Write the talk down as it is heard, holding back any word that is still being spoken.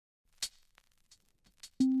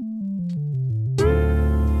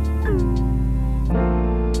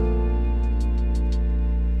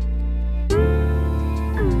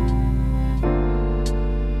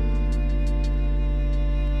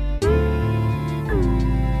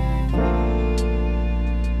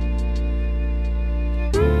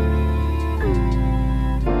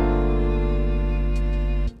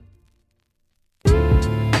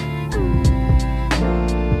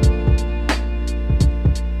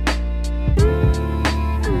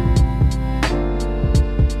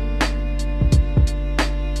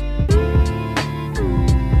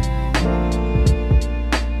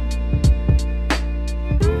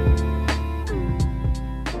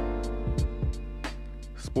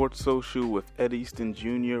Sports Social with Ed Easton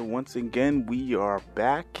Jr. Once again, we are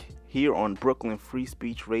back here on Brooklyn Free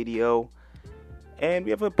Speech Radio, and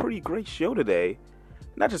we have a pretty great show today.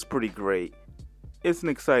 Not just pretty great, it's an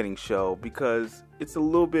exciting show because it's a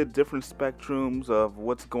little bit different spectrums of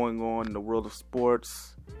what's going on in the world of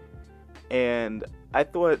sports. And I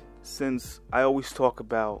thought, since I always talk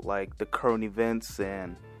about like the current events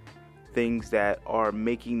and things that are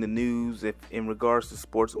making the news in regards to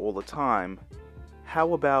sports all the time,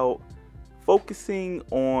 how about focusing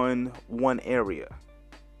on one area?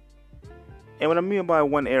 And what I mean by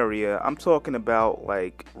one area, I'm talking about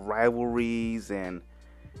like rivalries and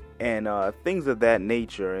things of that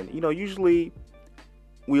nature. And usually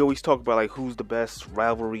we always talk about like who's the best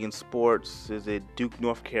rivalry in sports. Is it Duke,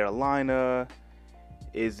 North Carolina?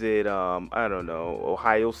 Is it I don't know,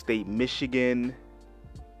 Ohio State, Michigan?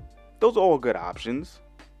 Those are all good options.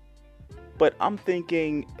 But I'm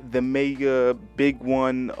thinking the mega big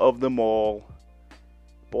one of them all,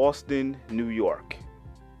 Boston, New York.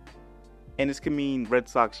 And this can mean Red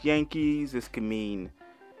Sox, Yankees. This can mean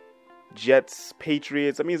Jets,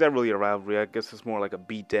 Patriots. I mean, is that really a rivalry? I guess it's more like a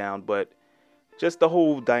beatdown. But just the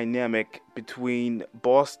whole dynamic between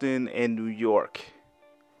Boston and New York.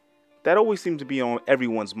 That always seems to be on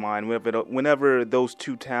everyone's mind whenever those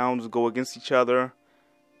two towns go against each other.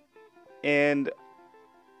 And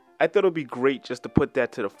I thought it would be great just to put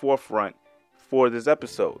that to the forefront for this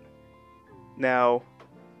episode. Now,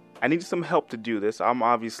 I need some help to do this. I'm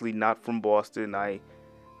obviously not from Boston. I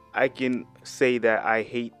can say that I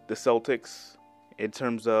hate the Celtics in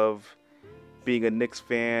terms of being a Knicks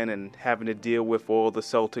fan and having to deal with all the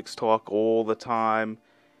Celtics talk all the time.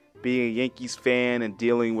 Being a Yankees fan and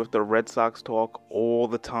dealing with the Red Sox talk all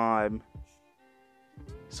the time.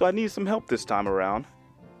 So I need some help this time around.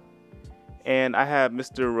 And I have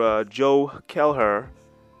Mr. Joe Kelleher.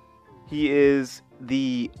 He is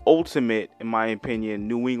the ultimate, in my opinion,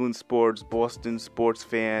 New England sports, Boston sports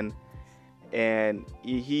fan. And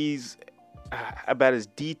he's about as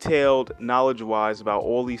detailed, knowledge-wise about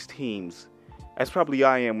all these teams as probably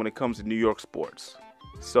I am when it comes to New York sports.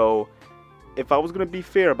 So if I was going to be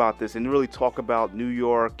fair about this and really talk about New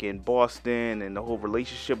York and Boston and the whole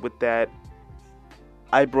relationship with that,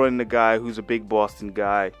 I brought in a guy who's a big Boston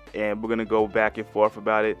guy, and we're going to go back and forth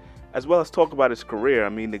about it, as well as talk about his career. I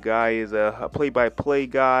mean, the guy is a play-by-play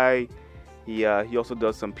guy. He also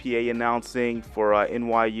does some PA announcing for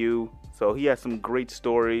NYU, so he has some great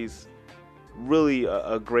stories. Really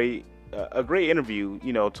a great interview,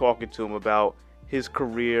 talking to him about his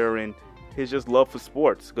career and his just love for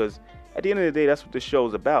sports, because at the end of the day, that's what the show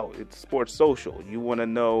is about. It's sports social. You want to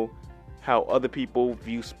know how other people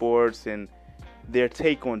view sports and their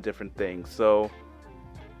take on different things. So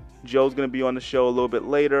Joe's going to be on the show a little bit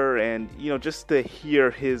later, and just to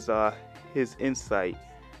hear his insight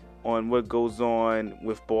on what goes on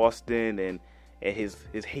with Boston and his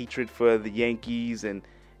hatred for the Yankees and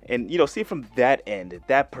see it from that end,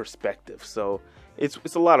 that perspective. So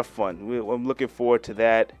it's a lot of fun. I'm looking forward to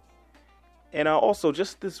that. And also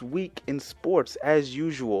just this week in sports as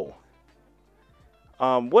usual.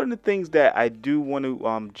 One of the things that I do want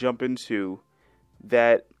to jump into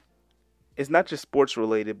that is not just sports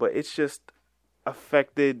related, but it's just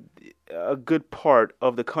affected a good part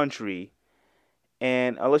of the country.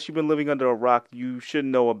 And unless you've been living under a rock, you should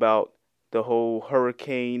know about the whole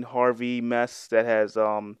Hurricane Harvey mess that has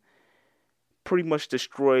pretty much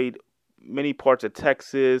destroyed many parts of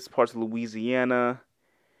Texas, parts of Louisiana.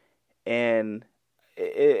 And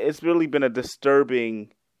it's really been a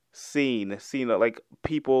disturbing scene of like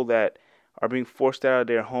people that are being forced out of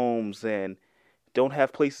their homes and don't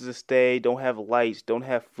have places to stay, don't have lights, don't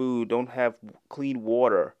have food, don't have clean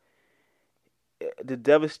water. The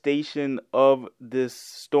devastation of this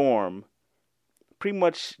storm pretty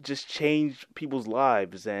much just changed people's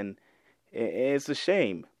lives, and it's a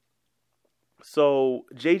shame. So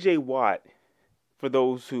J.J. Watt, for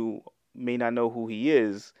those who may not know who he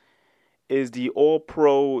is the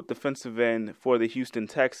all-pro defensive end for the Houston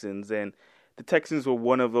Texans, and the Texans were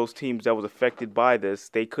one of those teams that was affected by this.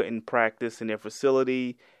 They couldn't practice in their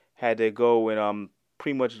facility, had to go and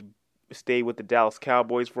pretty much stay with the Dallas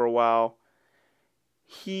Cowboys for a while.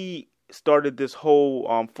 He started this whole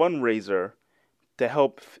fundraiser to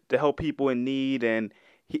help people in need, and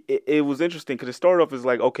it was interesting because it started off as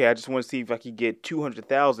like, okay, I just want to see if I could get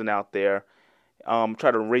 $200,000 out there,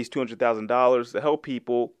 try to raise $200,000 to help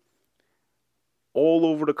people all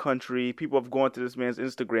over the country. People have gone to this man's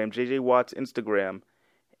Instagram, JJ Watt's Instagram,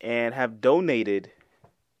 and have donated,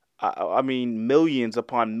 millions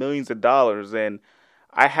upon millions of dollars. And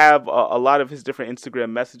I have a lot of his different Instagram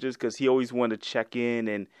messages because he always wanted to check in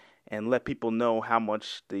and and let people know how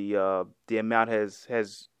much the amount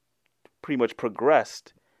has pretty much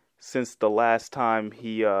progressed since the last time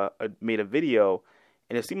he made a video.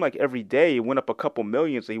 And it seemed like every day it went up a couple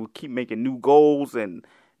million, so he would keep making new goals and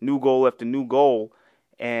new goal after new goal,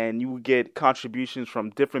 and you would get contributions from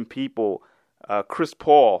different people. Chris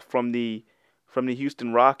Paul from the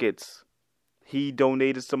Houston Rockets, he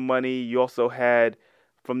donated some money. You also had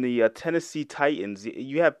from the Tennessee Titans.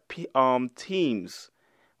 You have teams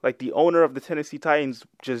like the owner of the Tennessee Titans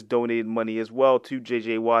just donated money as well to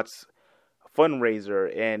J.J. Watt's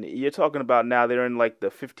fundraiser, and you're talking about now they're in like the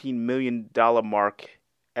 $15 million mark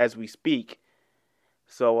as we speak.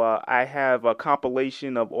 So I have a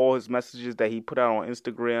compilation of all his messages that he put out on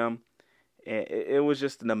Instagram, and it was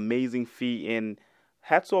just an amazing feat. And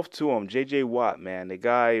hats off to him, J.J. Watt, man. The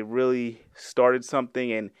guy really started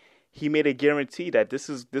something, and he made a guarantee that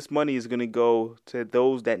this money is going to go to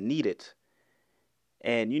those that need it.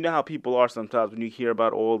 And you know how people are sometimes when you hear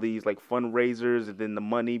about all these like fundraisers and then the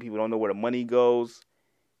money, people don't know where the money goes.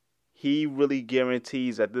 He really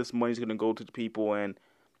guarantees that this money is going to go to the people, and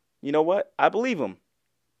you know what? I believe him.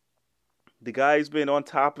 The guy's been on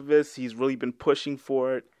top of this. He's really been pushing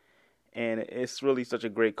for it. And it's really such a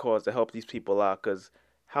great cause to help these people out, because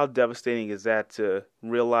how devastating is that to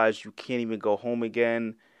realize you can't even go home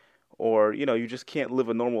again, or, you know, you just can't live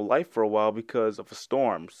a normal life for a while because of a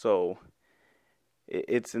storm. So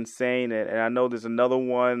it's insane. And I know there's another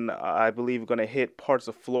one, I believe, going to hit parts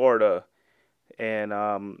of Florida. And,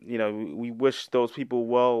 you know, we wish those people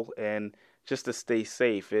well and just to stay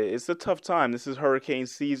safe. It's a tough time. This is hurricane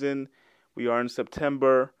season. We are in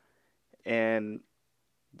September, and,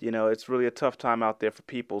 you know, it's really a tough time out there for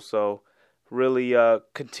people. So really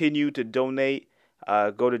continue to donate.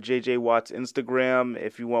 Go to JJ Watt's Instagram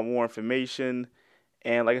if you want more information.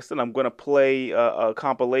 And like I said, I'm going to play a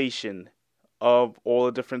compilation of all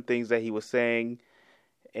the different things that he was saying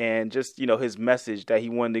and just, you know, his message that he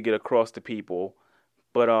wanted to get across to people.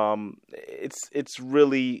 But it's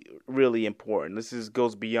really, really important. This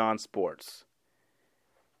goes beyond sports.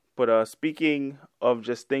 But speaking of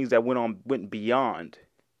just things that went beyond,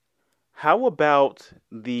 how about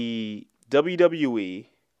the WWE?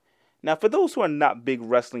 Now, for those who are not big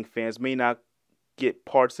wrestling fans, may not get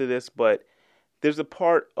parts of this, but there's a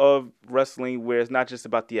part of wrestling where it's not just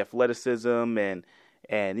about the athleticism and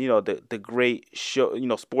you know the great show, you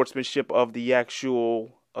know, sportsmanship of the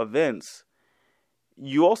actual events.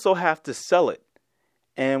 You also have to sell it,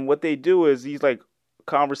 and what they do is these like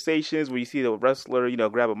conversations where you see the wrestler, you know,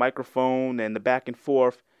 grab a microphone and the back and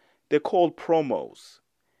forth. They're called promos,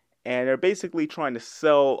 and they're basically trying to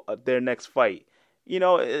sell their next fight. You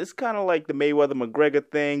know, it's kind of like the Mayweather-McGregor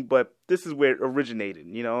thing, but this is where it originated.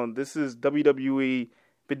 You know, this is WWE,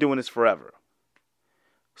 been doing this forever.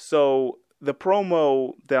 So the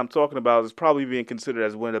promo that I'm talking about is probably being considered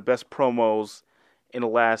as one of the best promos in the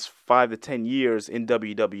last 5 to 10 years in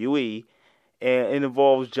WWE, and it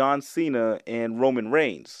involves John Cena and Roman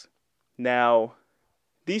Reigns. Now,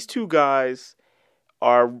 these two guys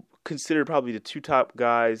are considered probably the two top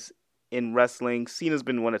guys in wrestling. Cena's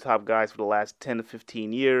been one of the top guys for the last 10 to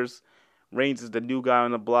 15 years. Reigns is the new guy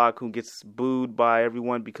on the block who gets booed by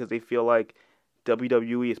everyone because they feel like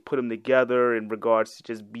WWE has put him together in regards to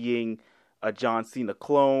just being a John Cena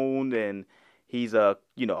clone, and he's a,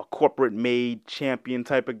 you know, a corporate made champion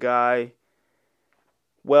type of guy.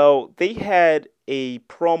 Well, they had a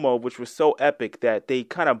promo which was so epic that they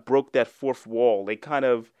kind of broke that fourth wall. They kind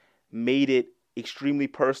of made it extremely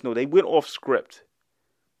personal. They went off script.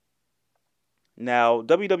 Now,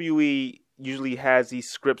 WWE usually has these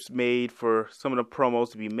scripts made for some of the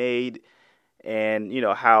promos to be made, and, you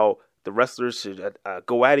know, how the wrestlers should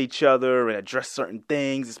go at each other and address certain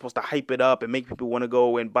things. It's supposed to hype it up and make people want to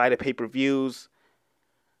go and buy the pay-per-views.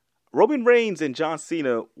 Roman Reigns and John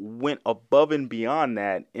Cena went above and beyond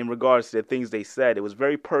that in regards to the things they said. It was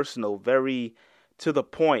very personal, very to the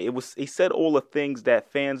point. They said all the things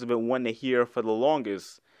that fans have been wanting to hear for the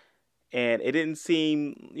longest. And it didn't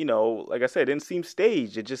seem, you know, like I said, it didn't seem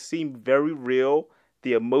staged. It just seemed very real.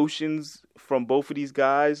 The emotions from both of these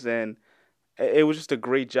guys, and it was just a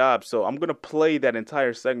great job. So I'm going to play that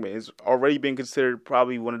entire segment. It's already been considered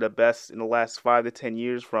probably one of the best in the last 5 to 10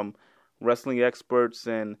 years from wrestling experts,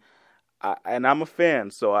 and I'm a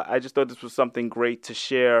fan. So I just thought this was something great to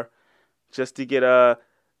share, just to get a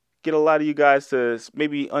lot of you guys to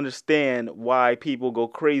maybe understand why people go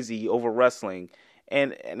crazy over wrestling.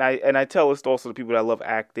 And I tell this also to people that love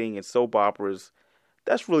acting and soap operas.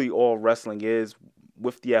 That's really all wrestling is,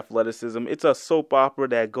 with the athleticism. It's a soap opera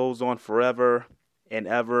that goes on forever and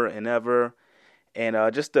ever and ever. And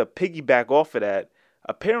just to piggyback off of that,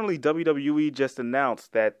 Apparently, WWE just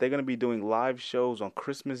announced that they're going to be doing live shows on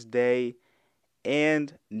Christmas Day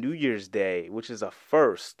and New Year's Day, which is a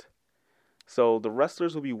first. So the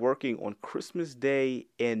wrestlers will be working on Christmas Day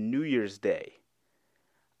and New Year's Day.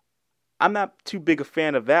 I'm not too big a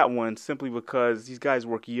fan of that one simply because these guys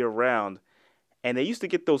work year round. And they used to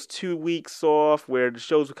get those 2 weeks off where the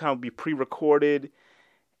shows would kind of be pre-recorded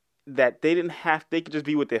that they could just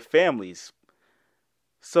be with their families.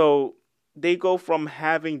 So they go from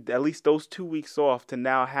having at least those 2 weeks off to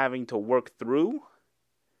now having to work through.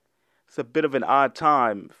 It's a bit of an odd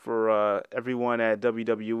time for everyone at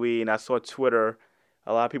WWE, and I saw Twitter.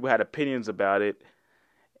 A lot of people had opinions about it,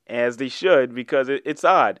 as they should, because it's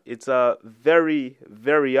odd. It's very,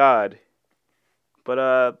 very odd.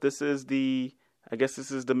 But this is the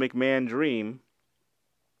McMahon dream,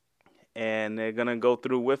 and they're gonna go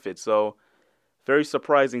through with it. So, very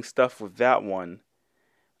surprising stuff with that one.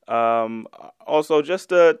 Also, just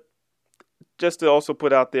to also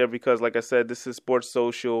put out there, because like I said, this is Sports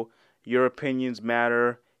Social. Your opinions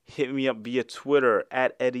matter. Hit me up via Twitter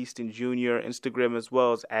at Ed Easton Jr., Instagram as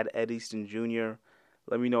well as at Ed Easton Jr.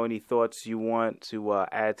 Let me know any thoughts you want to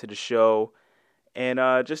add to the show, and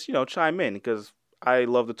just chime in, because I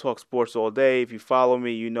love to talk sports all day. If you follow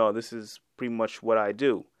me, you know this is pretty much what I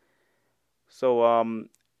do. So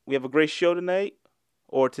we have a great show tonight,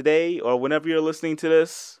 or today, or whenever you're listening to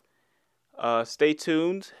this. Stay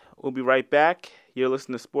tuned. We'll be right back. You're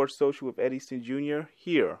listening to Sports Social with Ed Easton Jr.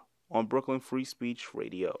 here on Brooklyn Free Speech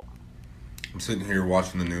Radio. I'm sitting here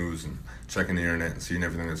watching the news and checking the internet and seeing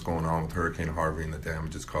everything that's going on with Hurricane Harvey and the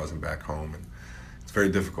damage it's causing back home. And it's very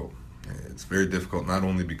difficult. It's very difficult not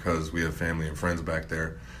only because we have family and friends back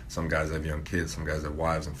there. Some guys have young kids, some guys have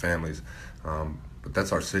wives and families. But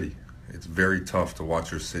that's our city. It's very tough to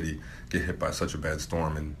watch your city get hit by such a bad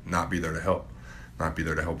storm and not be there to help. Not be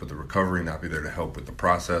there to help with the recovery, not be there to help with the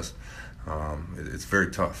process. It's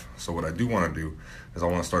very tough. So what I do want to do is I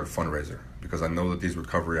want to start a fundraiser, because I know that these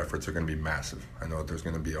recovery efforts are going to be massive. I know that there's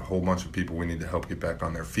going to be a whole bunch of people we need to help get back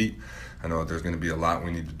on their feet. I know that there's going to be a lot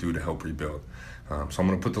we need to do to help rebuild. So I'm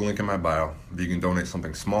going to put the link in my bio. If you can donate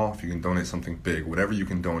something small, if you can donate something big, whatever you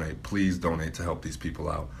can donate, please donate to help these people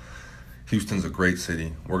out. Houston's a great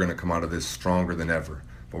city. We're going to come out of this stronger than ever,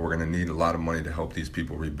 but we're going to need a lot of money to help these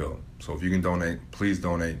people rebuild. So if you can donate, please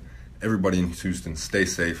donate. Everybody in Houston, stay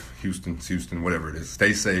safe. Houston, whatever it is,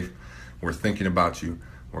 stay safe. We're thinking about you.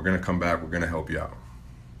 We're going to come back. We're going to help you out.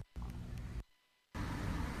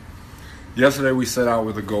 Yesterday, we set out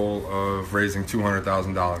with a goal of raising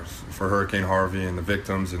 $200,000 for Hurricane Harvey and the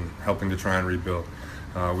victims and helping to try and rebuild.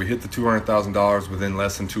 We hit the $200,000 within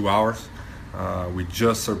less than 2 hours. We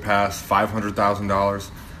just surpassed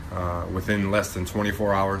 $500,000 within less than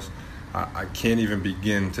 24 hours. I can't even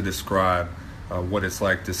begin to describe what it's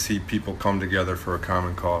like to see people come together for a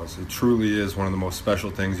common cause. It truly is one of the most special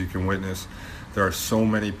things you can witness. There are so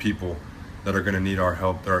many people that are going to need our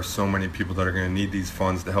help. There are so many people that are going to need these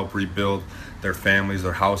funds to help rebuild their families,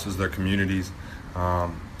 their houses, their communities.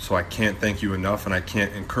 So I can't thank you enough, and I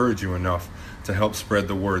can't encourage you enough to help spread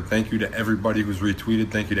the word. Thank you to everybody who's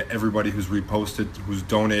retweeted. Thank you to everybody who's reposted, who's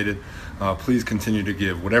donated. Please continue to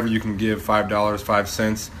give. Whatever you can give, $5, 5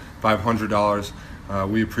 cents, $500.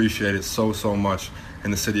 We appreciate it so much,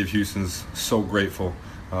 and the city of Houston's so grateful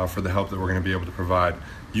for the help that we're going to be able to provide.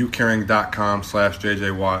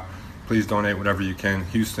 youcaring.com/JJ Watt. Please donate whatever you can.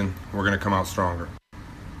 Houston, we're going to come out stronger.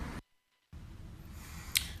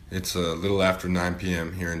 It's a little after 9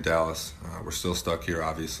 p.m. here in Dallas. We're still stuck here,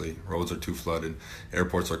 obviously. Roads are too flooded.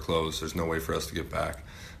 Airports are closed. There's no way for us to get back.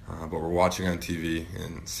 But we're watching on TV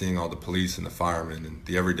and seeing all the police and the firemen and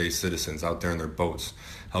the everyday citizens out there in their boats,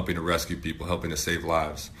 helping to rescue people, helping to save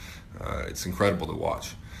lives. It's incredible to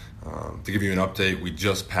watch. To give you an update, we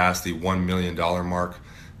just passed the $1 million mark,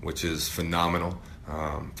 which is phenomenal.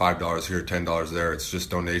 $5 here, $10 there. It's just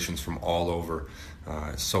donations from all over.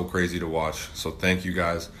 It's so crazy to watch. So thank you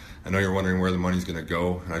guys. I know you're wondering where the money's going to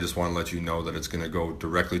go, and I just want to let you know that it's going to go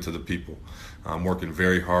directly to the people. I'm working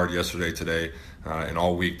very hard yesterday, today, and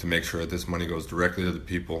all week to make sure that this money goes directly to the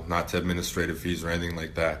people, not to administrative fees or anything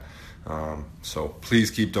like that. So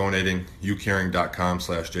please keep donating.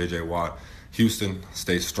 youcaring.com/JJ Watt. Houston,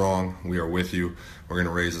 stay strong. We are with you. We're going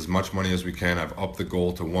to raise as much money as we can. I've upped the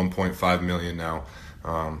goal to $1.5 million now.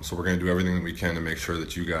 So we're going to do everything that we can to make sure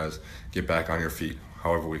that you guys get back on your feet,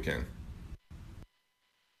 however we can.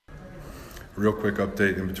 Real quick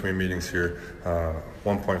update in between meetings here.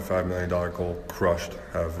 $1.5 million goal crushed.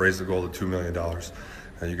 I've raised the goal to $2 million.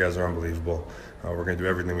 You guys are unbelievable. We're going to do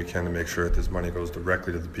everything we can to make sure that this money goes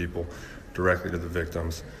directly to the people, directly to the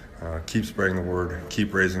victims. Keep spreading the word.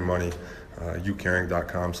 Keep raising money.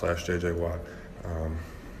 youcaring.com/JJ Watt.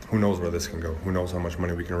 Who knows where this can go? Who knows how much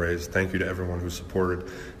money we can raise? Thank you to everyone who supported.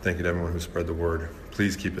 Thank you to everyone who spread the word.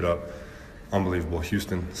 Please keep it up. Unbelievable.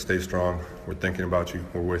 Houston, stay strong. We're thinking about you.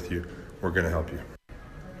 We're with you. We're going to help you.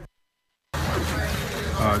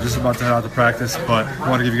 Just about to head out to practice, but I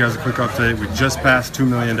want to give you guys a quick update. We just passed $2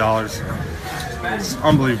 million. It's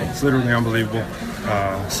unbelievable. It's literally unbelievable.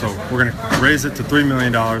 So we're going to raise it to $3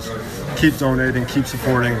 million. Keep donating, keep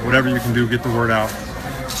supporting. Whatever you can do, get the word out.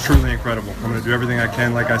 It's truly incredible. I'm going to do everything I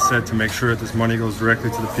can, like I said, to make sure that this money goes directly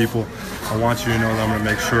to the people. I want you to know that I'm going to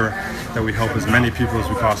make sure that we help as many people as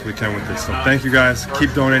we possibly can with this. So thank you guys.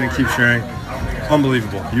 Keep donating, keep sharing.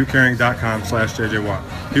 Unbelievable. youcaring.com/JJ Watt.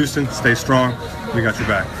 Houston, stay strong. We got your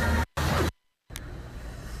back.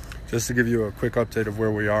 Just to give you a quick update of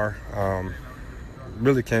where we are,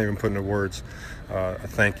 really can't even put into words a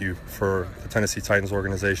thank you for the Tennessee Titans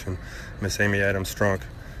organization, Miss Amy Adams-Strunk,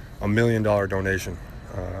 $1 million donation.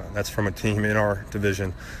 That's from a team in our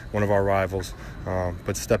division, one of our rivals,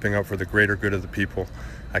 but stepping up for the greater good of the people.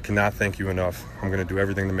 I cannot thank you enough. I'm going to do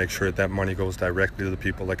everything to make sure that money goes directly to the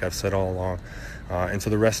people, like I've said all along. And to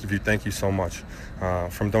the rest of you, thank you so much.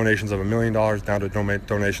 From donations of $1 million down to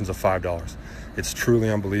donations of $5. It's truly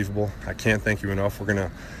unbelievable. I can't thank you enough.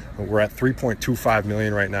 We're at 3.25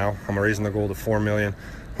 million right now. I'm raising the goal to 4 million.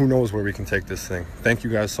 Who knows where we can take this thing? Thank you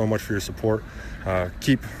guys so much for your support.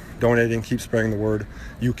 Keep donating, keep spreading the word.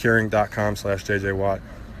 youcaring.com/JJ Watt.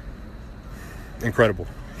 Incredible.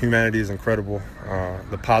 Humanity is incredible.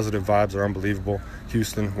 The positive vibes are unbelievable.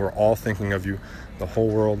 Houston, we're all thinking of you. The whole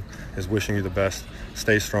world is wishing you the best.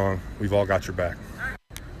 Stay strong. We've all got your back.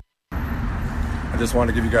 I just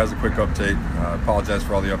wanted to give you guys a quick update. I apologize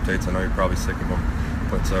for all the updates. I know you're probably sick of them.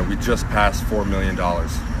 But we just passed $4 million.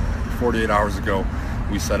 48 hours ago,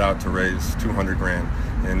 we set out to raise $200,000.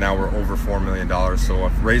 And now we're over $4 million. So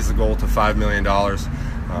I've raised the goal to $5 million.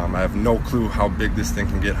 I have no clue how big this thing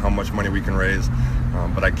can get, how much money we can raise.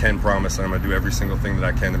 But I can promise that I'm going to do every single thing that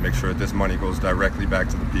I can to make sure that this money goes directly back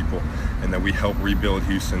to the people and that we help rebuild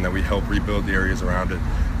Houston, that we help rebuild the areas around it,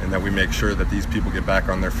 and that we make sure that these people get back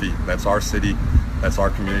on their feet. That's our city, that's our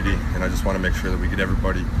community, and I just want to make sure that we get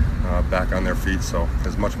everybody back on their feet. So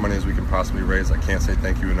as much money as we can possibly raise, I can't say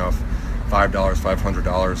thank you enough. $5,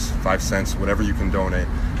 $500, 5 cents, whatever you can donate,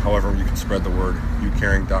 however you can spread the word.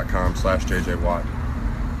 youcaring.com/JJ Watt.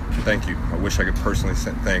 Thank you. I wish I could personally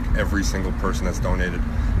thank every single person that's donated.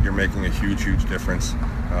 You're making a huge, huge difference.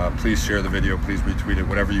 Please share the video. Please retweet it.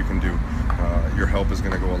 Whatever you can do. Your help is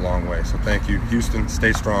going to go a long way. So thank you. Houston,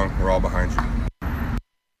 stay strong. We're all behind you.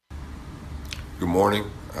 Good morning.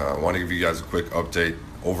 I want to give you guys a quick update.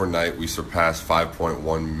 Overnight, we surpassed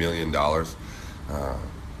 $5.1 million.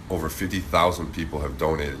 Over 50,000 people have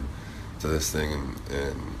donated to this thing,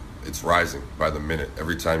 and it's rising by the minute.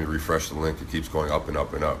 Every time you refresh the link, it keeps going up and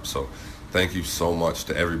up and up. So thank you so much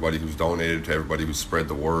to everybody who's donated, to everybody who's spread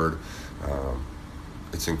the word.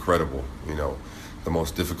 It's incredible. You know, the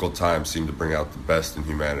most difficult times seem to bring out the best in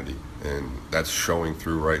humanity, and that's showing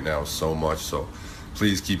through right now so much. So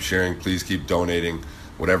please keep sharing, please keep donating.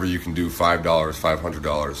 Whatever you can do, $5,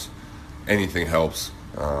 $500, anything helps.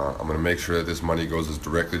 I'm going to make sure that this money goes as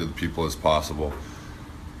directly to the people as possible.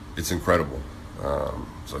 It's incredible.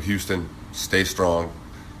 So Houston, stay strong.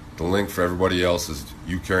 The link for everybody else is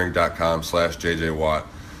youcaring.com/JJ Watt.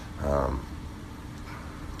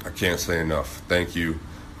 I can't say enough. Thank you.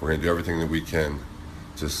 We're going to do everything that we can.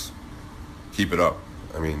 Just keep it up.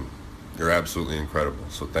 I mean, you're absolutely incredible.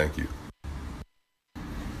 So thank you.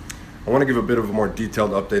 I want to give a bit of a more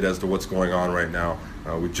detailed update as to what's going on right now.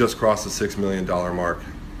 We just crossed the $6 million mark.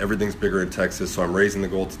 Everything's bigger in Texas, so I'm raising the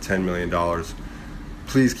goal to $10 million.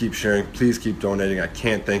 Please keep sharing. Please keep donating. I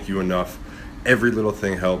can't thank you enough. Every little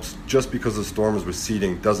thing helps. Just because the storm is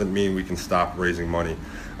receding doesn't mean we can stop raising money.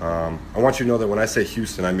 I want you to know that when I say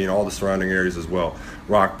Houston, I mean all the surrounding areas as well.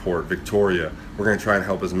 Rockport, Victoria. We're going to try and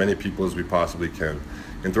help as many people as we possibly can.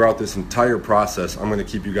 And throughout this entire process, I'm going to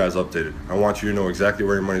keep you guys updated. I want you to know exactly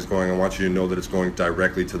where your money's going. I want you to know that it's going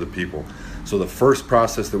directly to the people. So the first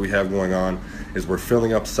process that we have going on is we're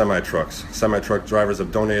filling up semi-trucks. Semi-truck drivers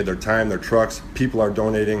have donated their time, their trucks. People are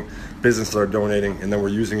donating, businesses are donating, and then we're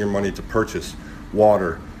using your money to purchase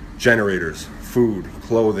water, generators, food,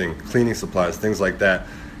 clothing, cleaning supplies, things like that.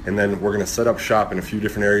 And then we're going to set up shop in a few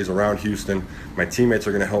different areas around Houston. My teammates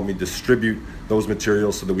are going to help me distribute those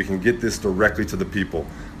materials so that we can get this directly to the people.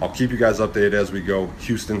 I'll keep you guys updated as we go.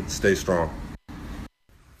 Houston, stay strong.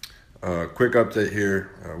 Quick update here.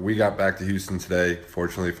 We got back to Houston today.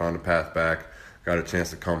 Fortunately, found a path back. Got a chance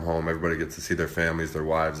to come home. Everybody gets to see their families, their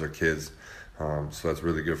wives, their kids. So that's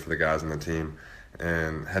really good for the guys on the team.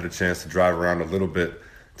 And had a chance to drive around a little bit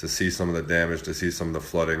to see some of the damage, to see some of the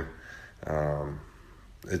flooding.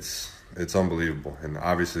 It's unbelievable, and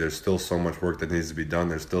obviously there's still so much work that needs to be done.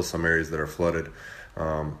 There's still some areas that are flooded,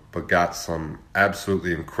 but got some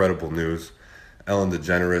absolutely incredible news. Ellen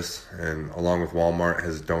DeGeneres, and along with Walmart,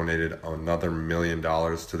 has donated another $1 million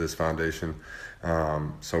to this foundation.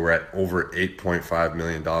 So we're at over $8.5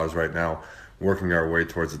 million right now, working our way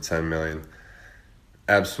towards the $10 million.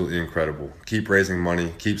 Absolutely incredible. Keep raising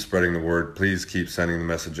money. Keep spreading the word. Please keep sending the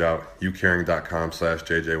message out.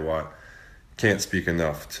 youcaring.com/JJWatt. Can't speak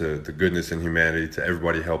enough to the goodness and humanity, to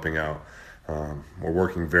everybody helping out. We're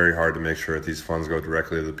working very hard to make sure that these funds go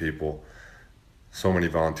directly to the people. So many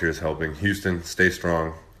volunteers helping. Houston, stay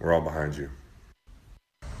strong. We're all behind you.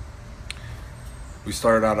 We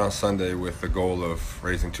started out on Sunday with the goal of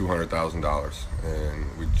raising $200,000,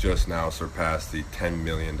 and we just now surpassed the $10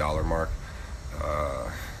 million mark.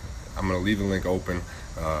 I'm going to leave the link open.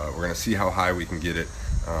 We're going to see how high we can get it.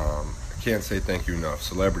 I can't say thank you enough.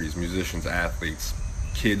 Celebrities, musicians, athletes,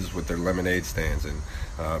 kids with their lemonade stands, and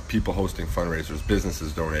people hosting fundraisers,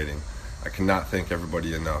 businesses donating. I cannot thank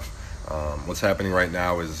everybody enough. What's happening right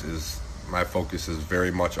now is my focus is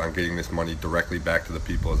very much on getting this money directly back to the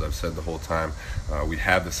people, as I've said the whole time. We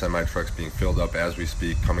have the semi-trucks being filled up as we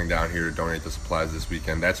speak, coming down here to donate the supplies this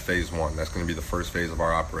weekend. That's phase one. That's going to be the first phase of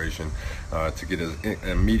our operation, to get as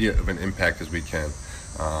immediate of an impact as we can.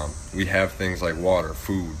 We have things like water,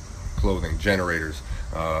 food, clothing, generators,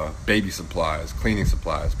 baby supplies, cleaning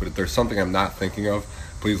supplies. But if there's something I'm not thinking of,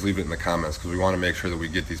 please leave it in the comments, because we want to make sure that we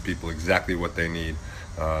get these people exactly what they need,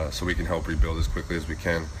 so we can help rebuild as quickly as we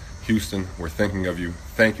can. Houston, we're thinking of you.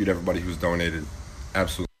 Thank you to everybody who's donated.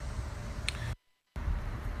 Absolutely. I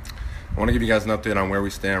want to give you guys an update on where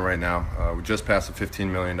we stand right now. We just passed the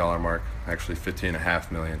 $15 million mark, actually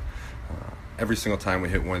 $15.5 million. Every single time we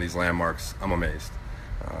hit one of these landmarks, I'm amazed.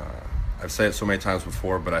 I've said it so many times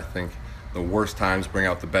before, but I think the worst times bring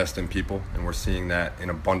out the best in people, and we're seeing that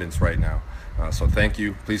in abundance right now. So thank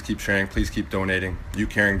you. Please keep sharing. Please keep donating.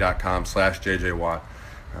 youcaring.com/JJWatt.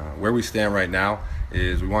 Where we stand right now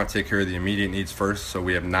is we want to take care of the immediate needs first. So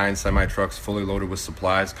we have 9 semi-trucks fully loaded with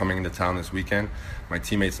supplies coming into town this weekend. My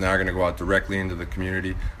teammates and I are going to go out directly into the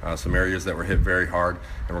community, some areas that were hit very hard,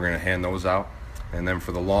 and we're going to hand those out. And then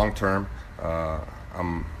for the long term,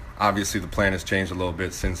 obviously the plan has changed a little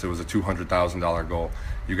bit since it was a $200,000 goal.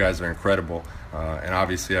 You guys are incredible, and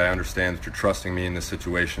obviously I understand that you're trusting me in this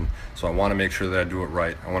situation, so I want to make sure that I do it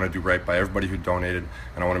right. I want to do right by everybody who donated,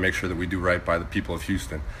 and I want to make sure that we do right by the people of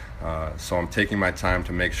Houston. So I'm taking my time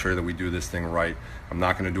to make sure that we do this thing right. I'm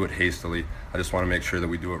not going to do it hastily. I just want to make sure that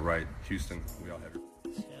we do it right. Houston, we all have it.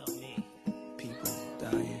 Tell me. People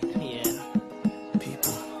dying. Yeah.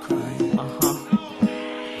 People crying.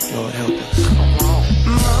 Lord help us.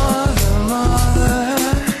 Mother,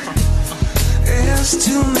 there's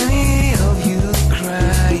too many of you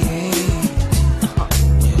crying.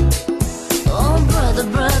 Oh, brother,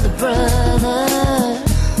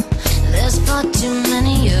 there's far too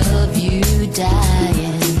many of you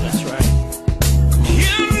dying. That's right.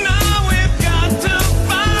 You know we've got to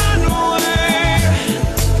find a way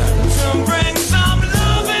to bring some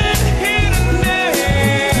love in here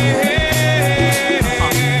today.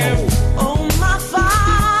 Oh, my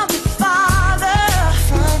Father,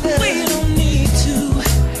 we don't need to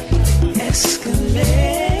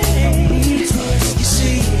escalate. You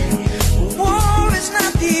see, war is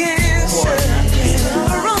not the answer.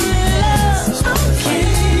 We're only love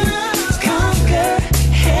can conquer.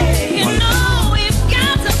 Hey, You know we've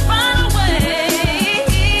got to find a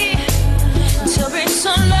way to bring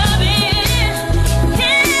some love in here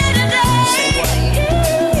today.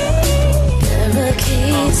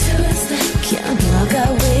 Barricades can't block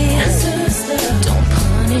our way. Don't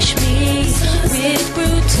punish me with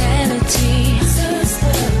brutality.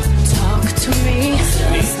 Talk to me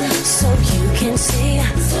so you can see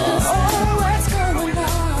what's going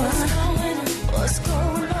on. What's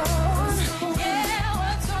going on? Yeah,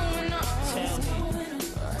 what's going on?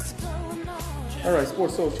 What's going on? All right,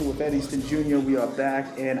 Sports Social with Ed Easton Jr. We are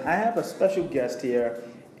back, and I have a special guest here.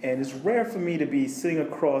 And it's rare for me to be sitting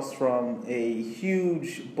across from a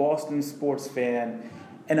huge Boston sports fan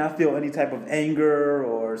and not feel any type of anger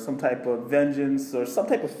or some type of vengeance or some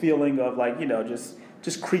type of feeling of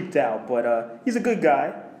just creeped out. But he's a good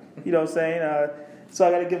guy, you know what I'm saying? So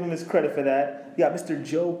I got to give him his credit for that. We got Mr.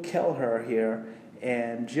 Joe Kelleher here.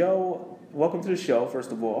 And Joe, welcome to the show,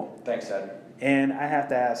 first of all. Thanks, Ed. And I have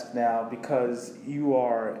to ask now, because you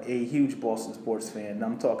are a huge Boston sports fan, and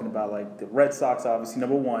I'm talking about like the Red Sox, obviously,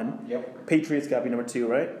 number 1. Yep. Patriots got to be number 2,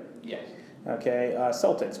 right? Yes. Okay.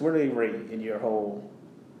 Celtics, where do they rate in your whole...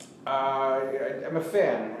 I'm a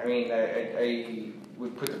fan. I mean, I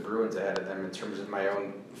would put the Bruins ahead of them in terms of my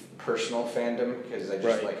own personal fandom because I just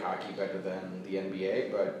Right. like hockey better than the NBA.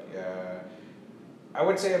 But I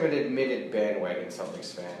would say I'm an admitted bandwagon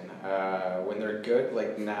Celtics fan. When they're good,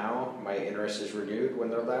 like now, my interest is renewed. When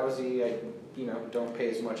they're lousy, I don't pay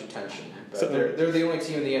as much attention. But So- they're the only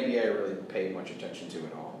team in the NBA I really pay much attention to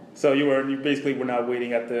at all. So you basically were not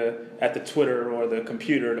waiting at the Twitter or the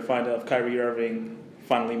computer to find out if Kyrie Irving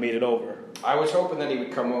finally made it over. I was hoping that he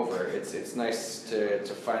would come over. It's nice to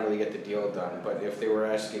finally get the deal done. But if they were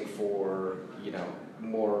asking for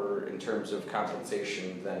more in terms of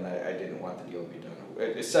compensation, then I didn't want the deal to be done.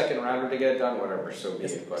 A second rounder to get it done, whatever, so be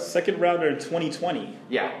it. But Second rounder in 2020.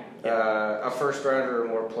 yeah, a first rounder or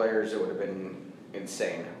more players, it would have been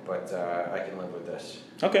insane. But I can live with this.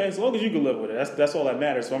 Okay, as long as you can live with it, that's all that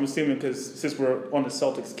matters. So I'm assuming because since we're on the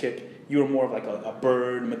Celtics kick, you were more of like a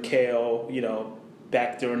Bird, McHale,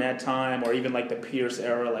 back during that time, or even like the Pierce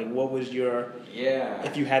era. Like, what was your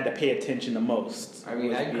if you had to pay attention the most? I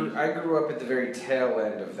mean, I grew up at the very tail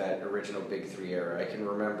end of that original Big Three era. I can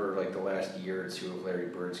remember like the last year or two of Larry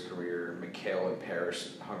Bird's career. McHale and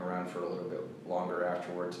Parrish hung around for a little bit longer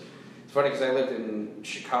afterwards. It's funny because I lived in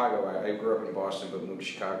Chicago. I grew up in Boston, but moved to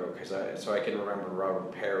Chicago so I can remember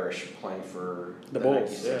Robert Parrish playing for The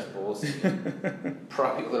Bulls, 96 yeah. Bulls.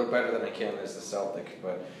 Probably a little better than I can as the Celtic,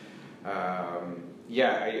 but.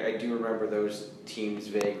 I do remember those teams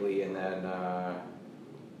vaguely, and then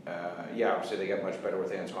obviously they got much better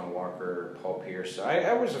with Antoine Walker, Paul Pierce. So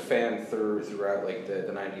I was a fan throughout like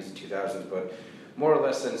the 90s and 2000s, but more or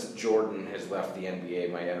less since Jordan has left the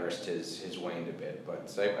NBA, my interest has waned a bit.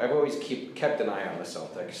 But I've always kept an eye on the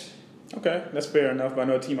Celtics. Okay, that's fair enough. I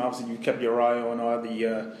know a team obviously you kept your eye on are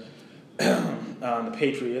the the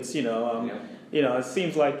Patriots. It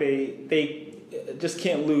seems like they just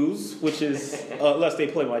can't lose, which is unless they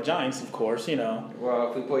play my Giants, of course. Well,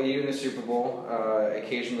 if we play you in the Super Bowl,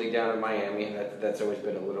 occasionally down in Miami, that's always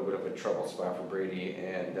been a little bit of a trouble spot for Brady,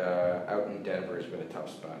 and out in Denver has been a tough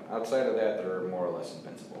spot. Outside of that, they're more or less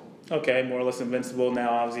invincible. Okay, more or less invincible.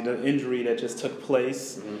 Now, obviously, the injury that just took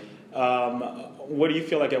place. What do you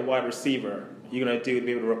feel like at wide receiver you're going to do to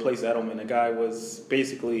be able to replace Edelman? The guy was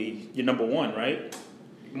basically your number one, right?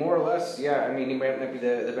 More or less, yeah. I mean, he might not be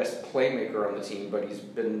the best playmaker on the team, but he's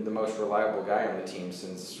been the most reliable guy on the team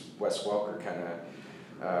since Wes Welker kind of,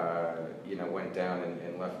 went down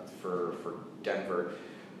and left for Denver.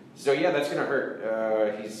 So yeah, that's gonna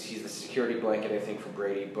hurt. He's the security blanket, I think, for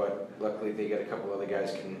Brady. But luckily, they get a couple other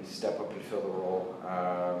guys can step up and fill the role.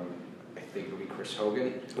 I think it'll be Chris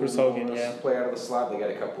Hogan. Chris Hogan, yeah. Play out of the slot. They got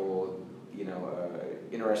a couple,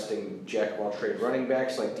 interesting jack of all trade running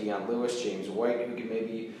backs like Deion Lewis, James White, who can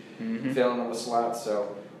maybe fill in on the slot.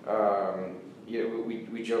 So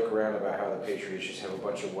we joke around about how the Patriots just have a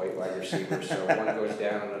bunch of white wide receivers. So one goes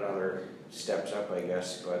down and another steps up, I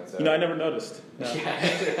guess. But I never noticed. No.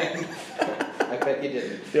 Yeah, I bet you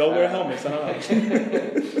didn't. They all wear helmets. I don't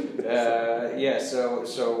know.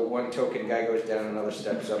 So one token guy goes down, another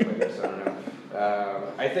steps up. I guess I don't know.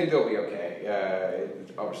 I think they'll be okay.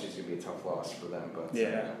 Obviously, it's gonna be a tough loss for them, but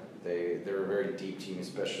they're a very deep team,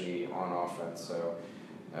 especially on offense. So,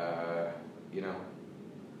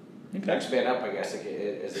 next man up, I guess,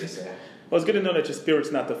 as they say. Well, it's good to know that your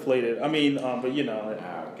spirit's not deflated. I mean, but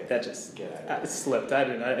Okay. that just Get out of it slipped. I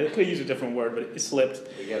could have used a different word, but it slipped.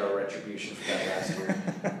 We get our retribution for that last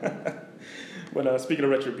year. But speaking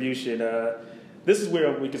of retribution, this is where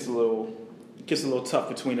it gets a little tough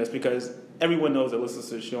between us because everyone knows that listens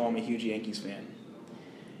to the show I'm a huge Yankees fan.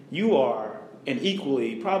 You are an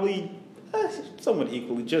equally, probably somewhat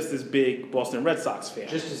equally, just as big Boston Red Sox fan.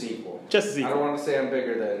 Just as equal. Just as I equal. don't want to say I'm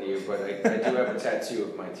bigger than you, but I do have a tattoo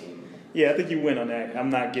of my team. Yeah, I think you win on that. I'm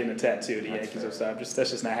not getting a tattoo of the That's Yankees fair. or something.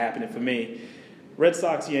 That's just not happening for me. Red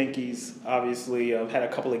Sox, Yankees, obviously have had a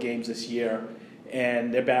couple of games this year,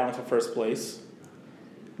 and they're battling for first place.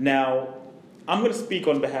 Now, I'm going to speak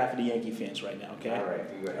on behalf of the Yankee fans right now, okay? All right,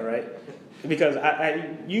 you go ahead. All right? Because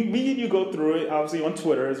me and you go through it, obviously on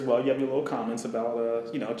Twitter as well. You have your little comments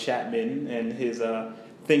about, Chapman and his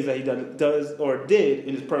things that he does or did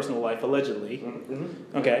in his personal life, allegedly.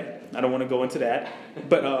 Mm-hmm. Okay, I don't want to go into that,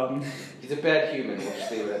 but He's a bad human. We'll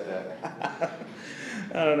just leave it at that.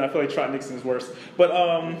 I don't know. I feel like Trot Nixon is worse. But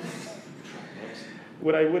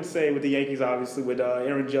what I would say with the Yankees, obviously, with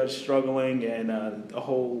Aaron Judge struggling and the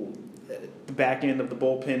whole the back end of the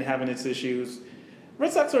bullpen having its issues,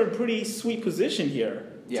 Red Sox are in a pretty sweet position here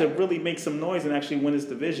to really make some noise and actually win this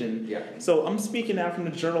division. Yeah. So I'm speaking now from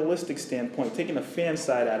the journalistic standpoint, taking the fan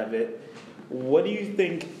side out of it. What do you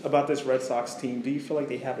think about this Red Sox team? Do you feel like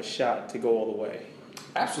they have a shot to go all the way?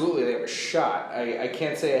 Absolutely, they have a shot. I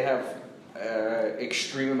can't say I have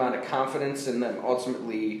extreme amount of confidence in them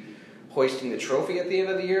ultimately hoisting the trophy at the end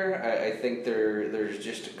of the year. I think there's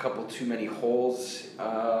just a couple too many holes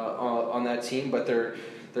on that team, but they're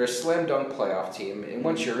a slam dunk playoff team, and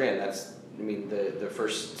once you're in, that's the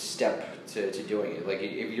first step to doing it. Like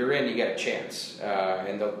if you're in, you get a chance,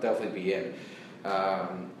 and they'll definitely be in.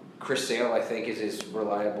 Chris Sale, I think, is as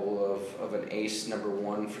reliable of an ace number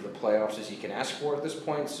one for the playoffs as you can ask for at this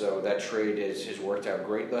point. So that trade has worked out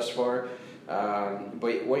great thus far.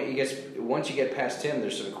 But once you get past him,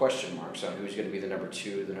 there's some question marks on who's going to be the number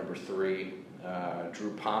two, the number three.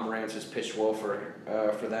 Drew Pomerantz has pitched well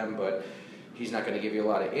for them, but he's not going to give you a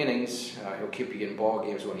lot of innings. He'll keep you in ball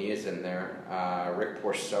games when he is in there. Rick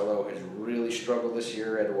Porcello has really struggled this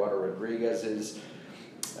year. Eduardo Rodriguez is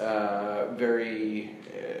very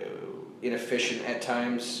inefficient at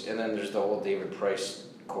times, and then there's the whole David Price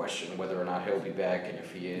question, whether or not he'll be back, and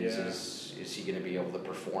if he is he going to be able to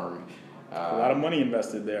perform? A lot of money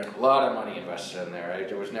invested there. A lot of money invested in there.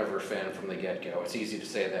 I was never a fan from the get-go. It's easy to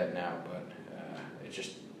say that now, but it's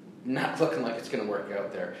just not looking like it's going to work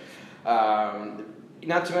out there.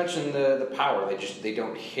 Not to mention the power. They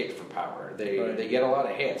don't hit for power. They get a lot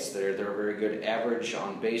of hits. They're a very good average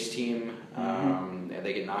on base team, and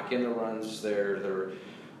they can knock in the runs. They're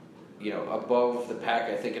above the pack,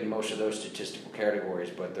 I think, in most of those statistical categories.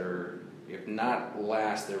 But they're, if not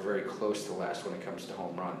last, they're very close to last when it comes to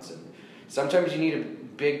home runs. And sometimes you need a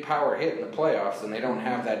big power hit in the playoffs, and they don't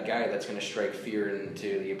have that guy that's going to strike fear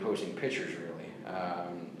into the opposing pitchers, really.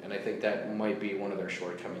 And I think that might be one of their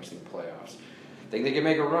shortcomings in the playoffs. I think they can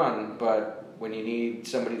make a run, but when you need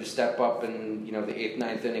somebody to step up in the 8th,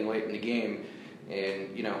 9th inning late in the game and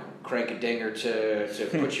crank a dinger to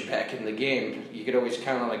put you back in the game, you could always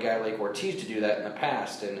count on a guy like Ortiz to do that in the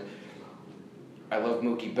past. And I love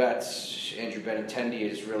Mookie Betts. Andrew Benintendi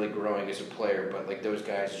is really growing as a player, but those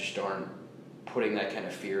guys just aren't putting that kind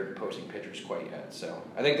of fear in opposing pitchers quite yet. So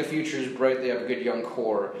I think the future is bright. They have a good young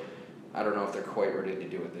core. I don't know if they're quite ready to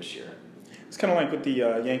do it this year. It's kind of like with the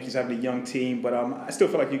Yankees having a young team, but I still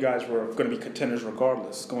feel like you guys were going to be contenders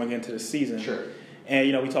regardless going into the season. Sure.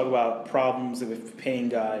 And, we talk about problems with paying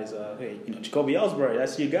guys. Hey, Jacoby Ellsbury,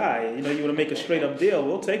 that's your guy. You want to make a straight-up deal.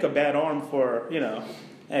 We'll take a bad arm for,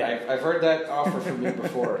 Hey. I've heard that offer from you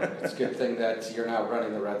before. It's a good thing that you're not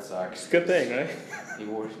running the Red Sox. Good thing, right?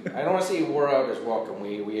 I don't want to say he wore out his welcome.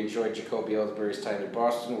 We enjoyed Jacoby Ellsbury's time in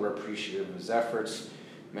Boston. We're appreciative of his efforts.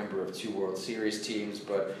 Member of 2 World Series teams,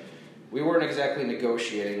 but we weren't exactly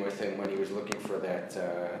negotiating with him when he was looking for that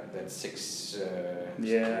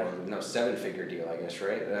 7-figure deal, I guess,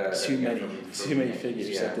 right? Too many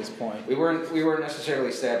figures at this point. We weren't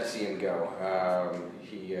necessarily sad to see him go.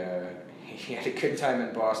 He had a good time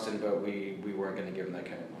in Boston, but we weren't going to give him that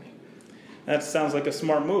kind of money. That sounds like a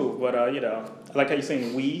smart move, but I like how you're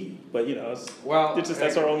saying we, but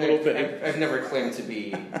that's our own little bit. I've never claimed to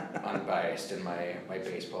be unbiased in my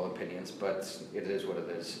baseball opinions, but it is what it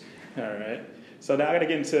is. All right. So now I got to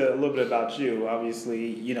get into a little bit about you.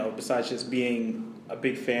 Obviously, besides just being a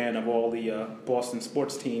big fan of all the Boston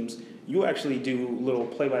sports teams, you actually do little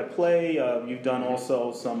play-by-play. You've done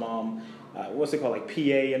also some what's it called, like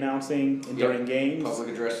PA announcing during games? Public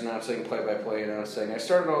address announcing, play-by-play announcing. I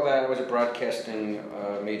started all that. I was a broadcasting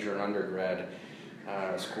major in undergrad.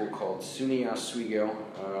 A school called SUNY Oswego,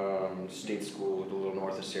 state school a little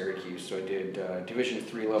north of Syracuse. So I did Division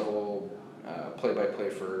III level play-by-play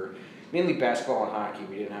for mainly basketball and hockey.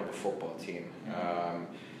 We didn't have a football team.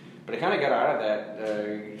 But I kind of got out of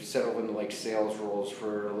that, settled into sales roles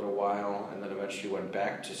for a little while, and then eventually went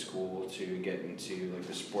back to school to get into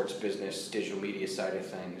the sports business, digital media side of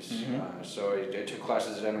things. So I took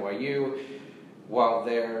classes at NYU. While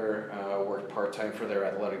there, worked part-time for their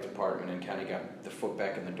athletic department and kind of got the foot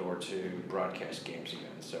back in the door to broadcast games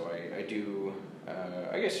again. So I do,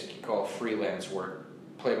 I guess you could call freelance work,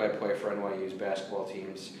 play-by-play for NYU's basketball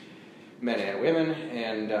teams, men and women,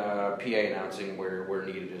 and PA announcing where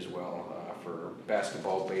needed as well for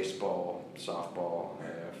basketball, baseball, softball.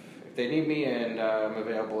 If they need me and I'm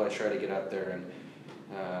available, I try to get out there and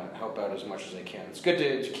help out as much as I can. It's good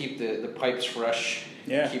to keep the pipes fresh,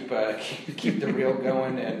 keep the reel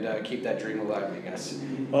going, and keep that dream alive, I guess.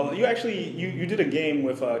 Well, you actually you did a game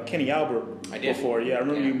with Kenny Albert before. Yeah, I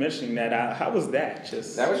remember you mentioning that. How was that?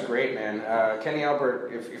 That was great, man. Kenny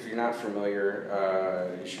Albert, if you're not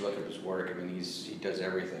familiar, you should look up his work. I mean, he does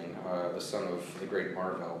everything. The son of the great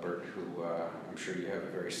Marv Albert, who I'm sure you have a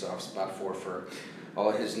very soft spot for all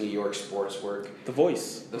of his New York sports work. The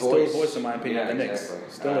voice. Still the voice, in my opinion, of the Knicks.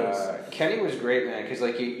 Still is. Kenny was great, man, because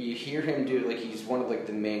you hear him do, he's one of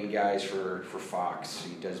the main guys for Fox.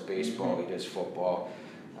 He does baseball, he does football.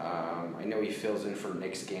 I know he fills in for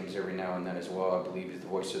Knicks games every now and then as well. I believe he's the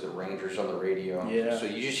voice of the Rangers on the radio. Yeah. So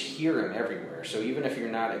you just hear him everywhere. So even if you're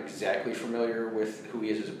not exactly familiar with who he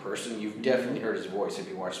is as a person, you've definitely heard his voice if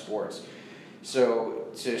you watch sports. So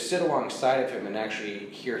to sit alongside of him and actually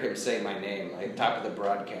hear him say my name, like top of the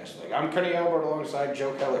broadcast, like I'm Kenny Albert alongside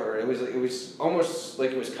Joe Kelleher. It was almost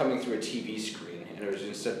like it was coming through a TV screen, and it was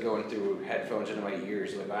instead going through headphones into my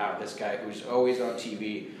ears. Like, wow, this guy who's always on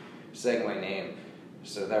TV saying my name.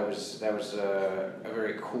 So that was a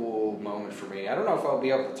very cool moment for me. I don't know if I'll be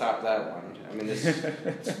able to top that one. I mean,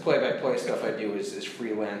 this play-by-play stuff I do is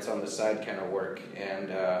freelance on the side kind of work, and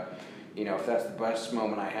if that's the best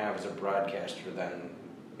moment I have as a broadcaster, then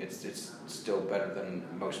it's still better than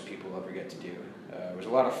most people ever get to do. It was a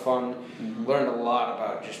lot of fun. Learned a lot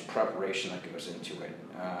about just preparation that goes into it.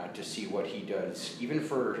 To see what he does, even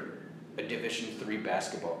for a Division III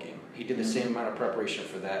basketball game, he did the same amount of preparation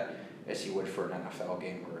for that as he would for an NFL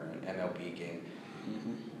game or an MLB game.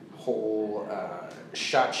 Whole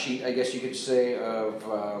shot sheet, I guess you could say, of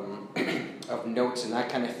notes and that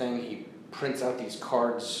kind of thing. He prints out these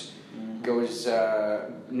cards, goes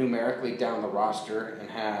numerically down the roster, and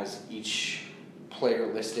has each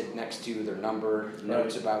player listed next to their number,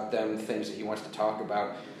 notes about them, things that he wants to talk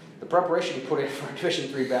about. The preparation he put in for a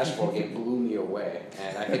Division III basketball game blew me away,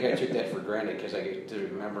 and I think I took that for granted because I get to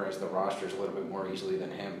memorize the rosters a little bit more easily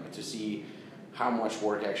than him. But to see how much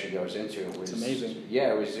work actually goes into it was amazing.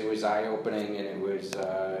 Yeah, it was eye opening, and it was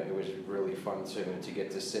really fun to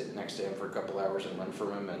get to sit next to him for a couple hours and learn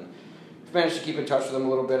from him. And I've managed to keep in touch with him a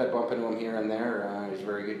little bit. I bump into him here and there. He's a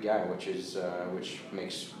very good guy, which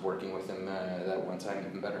makes working with him that one time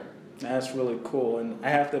even better. That's really cool. And I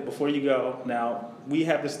have to, before you go, now, we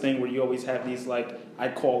have this thing where you always have these, like, I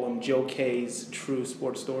call them Joe K's true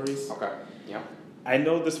sports stories. Okay, yeah. I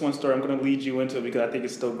know this one story I'm going to lead you into because I think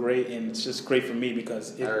it's still great, and it's just great for me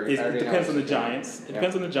because it depends on the Giants. It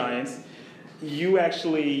depends on the Giants. You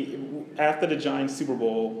actually, after the Giants Super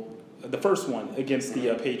Bowl, the first one against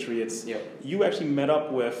the Patriots, you actually met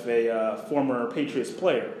up with a former Patriots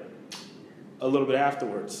player a little bit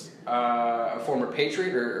afterwards. A former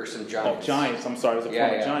Patriot or some Giants? Oh, Giants. I'm sorry, it was a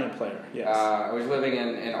former Giant player. Yes. I was living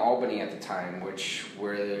in Albany at the time, it was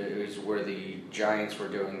where the Giants were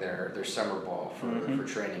doing their summer ball for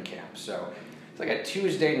training camp. So it's like a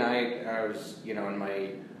Tuesday night. I was in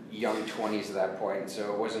my young 20s at that point,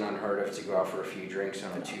 so it wasn't unheard of to go out for a few drinks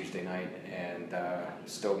on a Tuesday night and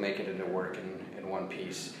still make it into work in one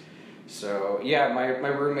piece. So yeah, my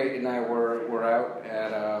roommate and I were out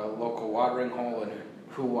at a local watering hole, and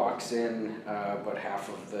who walks in but half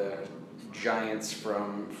of the Giants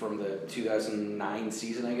from the 2009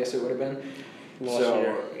 season, I guess it would have been.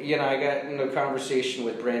 I got into a conversation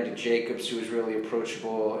with Brandon Jacobs, who was really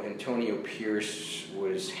approachable. Antonio Pierce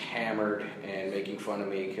was hammered and making fun of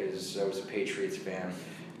me because I was a Patriots fan.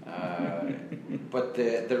 But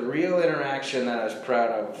the real interaction that I was proud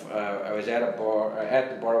of, I was at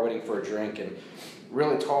the bar waiting for a drink, and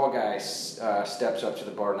really tall guy steps up to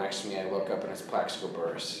the bar next to me. I look up and it's Plaxico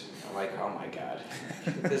Burress. I'm like, oh my God.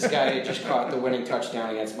 This guy had just caught the winning touchdown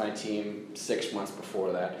against my team 6 months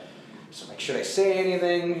before that. So I'm like, should I say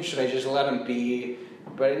anything? Should I just let him be?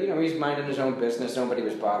 But, he's minding his own business. Nobody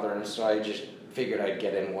was bothering him, so I just figured I'd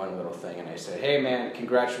get in one little thing. And I said, hey, man,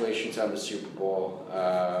 congratulations on the Super Bowl.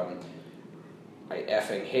 I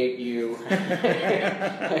effing hate you. I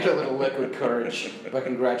had a little liquid courage, but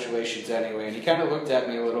congratulations anyway. And he kind of looked at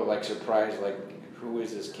me a little like surprised, like, who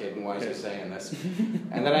is this kid and why is he saying this?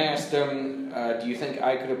 And then I asked him, do you think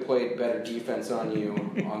I could have played better defense on you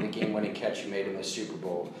on the game-winning catch you made in the Super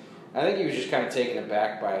Bowl? I think he was just kind of taken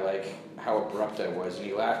aback by, like, how abrupt I was. And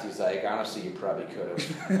he laughed. He's like, honestly, you probably could have.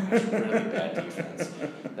 It was really bad defense.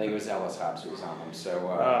 I think it was Ellis Hobbs who was on him. So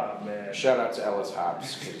shout out to Ellis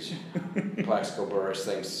Hobbs, because Plaxico Burress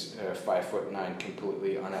thinks 5'9",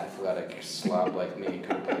 completely unathletic slob like me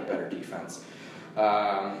could have played better defense.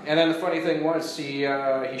 And then the funny thing was, he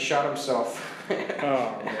shot himself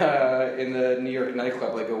in the New York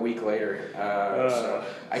nightclub like a week later. So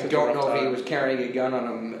I don't know if he was carrying a gun on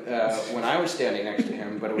him when I was standing next to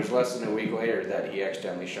him, but it was less than a week later that he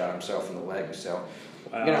accidentally shot himself in the leg. So,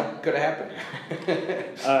 could have happened.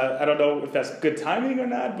 I don't know if that's good timing or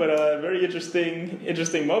not, but a very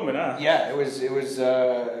interesting moment, huh? Yeah, it was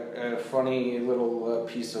a funny little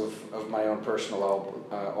piece of my own personal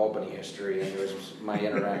Albany history, and it was my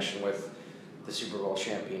interaction with the Super Bowl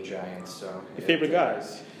champion Giants. So your favorite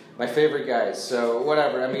guys? My favorite guys. So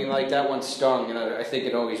whatever. I mean, like, that one stung, and I think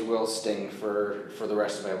it always will sting for the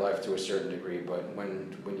rest of my life to a certain degree. But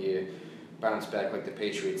when you bounce back like the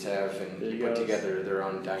Patriots have, and you put together their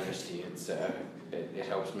own dynasty, it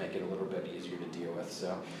helps make it a little bit easier to deal with.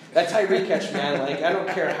 So that Tyreek catch, man, like I don't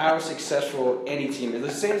care how successful any team is. The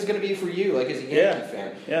same is going to be for you, like as a Yankee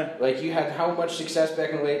fan. Yeah. Like you had how much success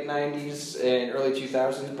back in the late '90s and early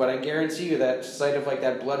 2000s, but I guarantee you that sight of like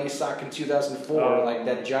that bloody sock in 2004, like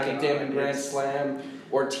that Johnny Damon grand slam.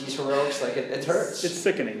 Ortiz heroics, like it hurts. It's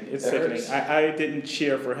sickening. It's It sickening. hurts. I didn't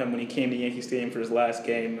cheer for him when he came to Yankee Stadium for his last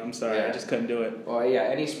game. I'm sorry, Yeah. I just couldn't do it. Well, yeah,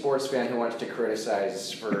 any sports fan who wants to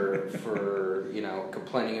criticize for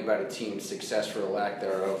complaining about a team's success or lack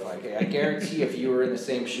thereof, I guarantee if you were in the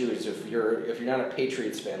same shoes, if you're not a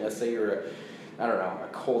Patriots fan, let's say you're a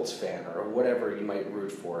Colts fan or whatever you might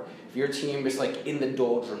root for. If your team is like in the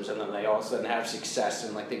doldrums and then they all of a sudden have success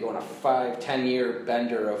and like they go on a 5-10 year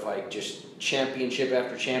bender of like just championship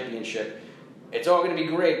after championship, it's all going to be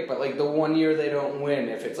great, but like the 1 year they don't win,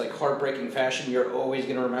 if it's like heartbreaking fashion, you're always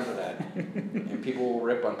going to remember that. And people will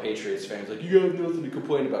rip on Patriots fans like, you have nothing to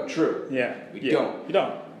complain about. True. Yeah. We yeah. don't. You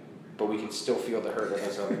don't. But we can still feel the hurt of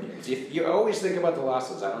those other games. You always think about the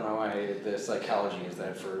losses. I don't know why the psychology is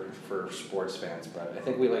that for sports fans, but I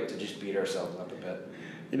think we like to just beat ourselves up a bit.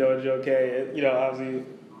 You know, Joe K, obviously,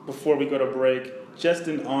 before we go to break, just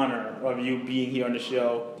in honor of you being here on the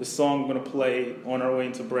show, the song we're going to play on our way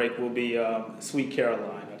into break will be Sweet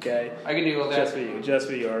Caroline, okay? I can do all that. Just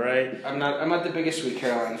for you, all right? I'm not the biggest Sweet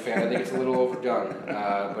Caroline fan. I think it's a little overdone,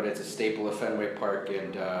 but it's a staple of Fenway Park,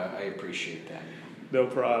 and I appreciate that. No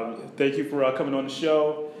problem. Thank you for coming on the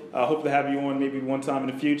show. Hope to have you on maybe one time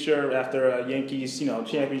in the future after a Yankees,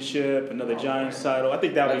 championship, another Giants title. I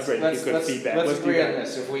think that would be great if you could feedback. Let's do agree on that.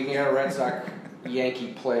 this. If we can get a Red Sox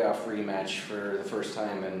Yankee playoff rematch for the first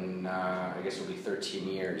time in I guess it'll be 13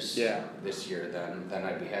 years. Yeah. This year, then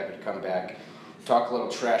I'd be happy to come back, talk a little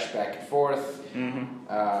trash back and forth. Mm-hmm.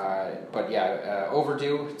 But yeah,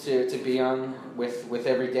 overdue to be on with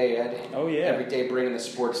Everyday Ed. Oh, yeah. Every day bringing the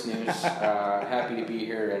sports news. Happy to be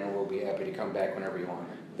here, and we'll be happy to come back whenever you want.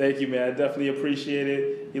 Thank you, man. I definitely appreciate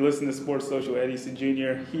it. You listen to Sports Social Ed Easton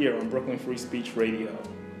Jr. here on Brooklyn Free Speech Radio.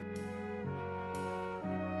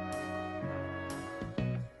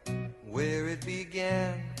 Where it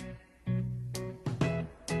began,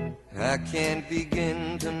 I can't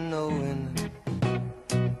begin to knowing,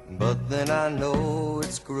 but then I know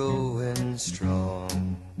it's growing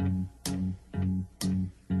strong.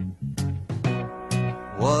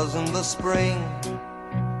 Wasn't the spring,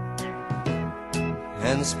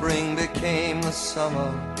 and spring became the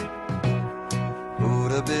summer.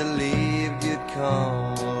 Who'd have believed you'd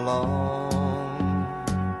come along?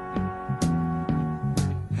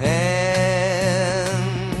 Hand,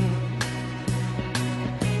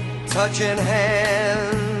 touching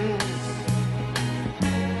hands,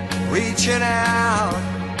 reaching out,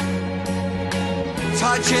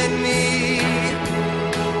 touching me,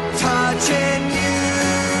 touching you.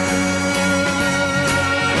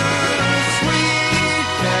 Sweet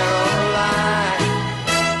Caroline,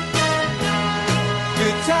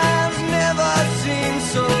 good times never seem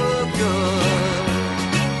so good.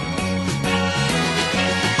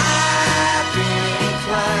 I've been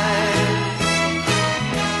inclined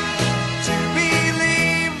to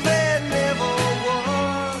believe there never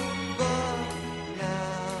was, but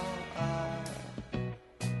now I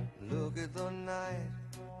look at the night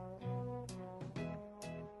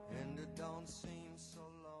and it don't seem so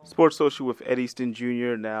long. Sports Social with Ed Easton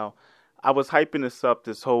Jr. Now, I was hyping this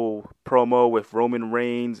whole promo with Roman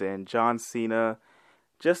Reigns and John Cena,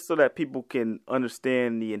 just so that people can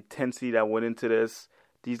understand the intensity that went into this.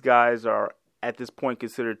 These guys are, at this point,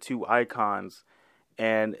 considered two icons,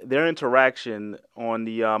 and their interaction on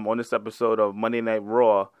this episode of Monday Night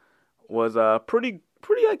Raw was pretty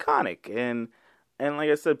iconic. And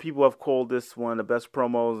like I said, people have called this one of the best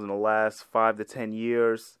promos in the last 5 to 10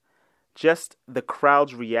 years. Just the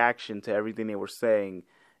crowd's reaction to everything they were saying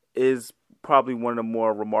is probably one of the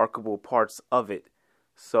more remarkable parts of it.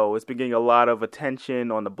 So it's been getting a lot of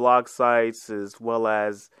attention on the blog sites as well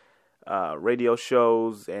as radio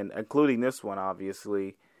shows, and including this one,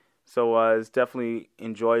 obviously. So it's definitely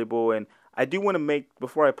enjoyable. And I do want to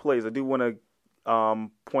before I play, I do want to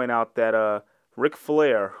point out that Ric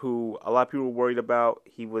Flair, who a lot of people were worried about,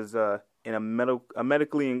 he was in a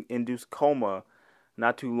medically induced coma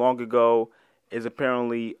not too long ago, is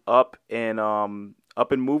apparently up and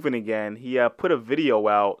moving again. He put a video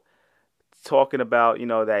out talking about,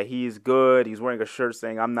 that he's good. He's wearing a shirt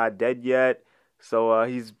saying "I'm not dead yet." So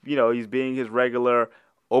he's being his regular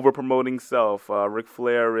over promoting self. Ric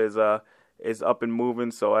Flair is up and moving.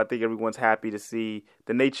 So I think everyone's happy to see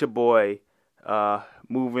the Nature Boy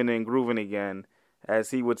moving and grooving again, as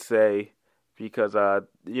he would say, because it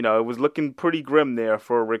was looking pretty grim there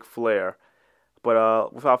for Ric Flair.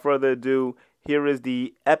 But without further ado, Here is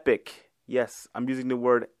the epic, yes, I'm using the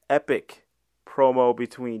word epic, promo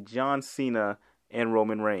between John Cena and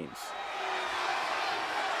Roman Reigns.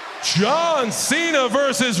 John Cena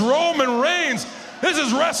versus Roman Reigns. This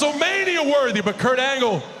is WrestleMania worthy, but Kurt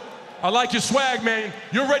Angle, I like your swag, man.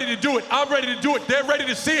 You're ready to do it. I'm ready to do it. They're ready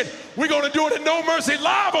to see it. We're going to do it at No Mercy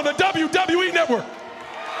live on the WWE Network.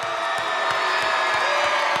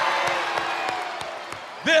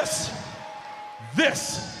 This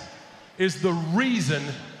is the reason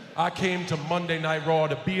I came to Monday Night Raw,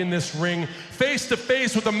 to be in this ring face to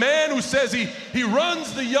face with a man who says he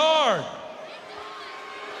runs the yard.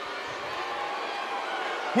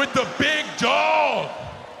 With the big dog.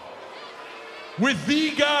 With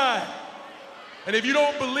the guy. And if you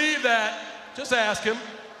don't believe that, just ask him.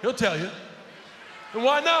 He'll tell you. And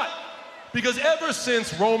why not? Because ever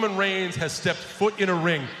since Roman Reigns has stepped foot in a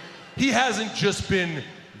ring, he hasn't just been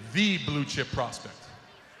the blue chip prospect.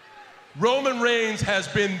 Roman Reigns has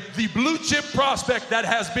been the blue chip prospect that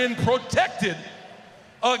has been protected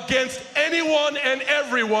against anyone and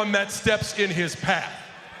everyone that steps in his path.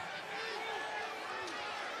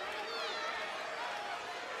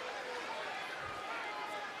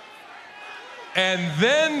 And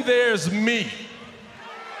then there's me.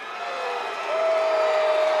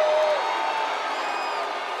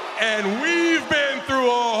 And we've been through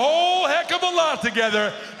a whole heck of a lot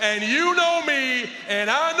together, and you know me, and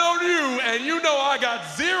I know you, and you know I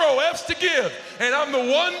got 0 F's to give, and I'm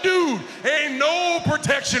the one dude ain't no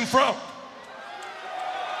protection from.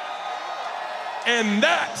 And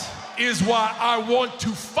that is why I want to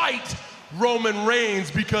fight Roman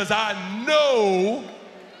Reigns, because I know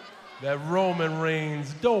that Roman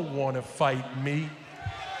Reigns don't want to fight me.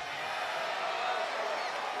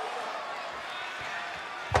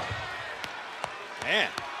 Man.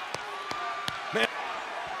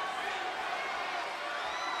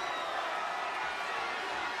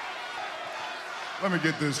 Let me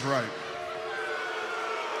get this right.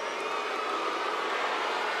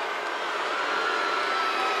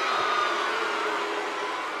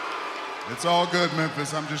 It's all good,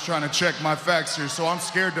 Memphis. I'm just trying to check my facts here. So I'm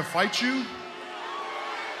scared to fight you?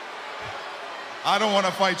 I don't want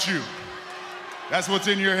to fight you. That's what's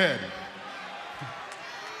in your head.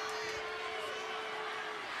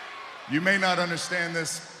 You may not understand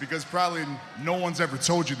this because probably no one's ever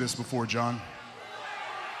told you this before, John.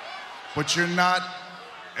 But you're not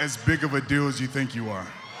as big of a deal as you think you are.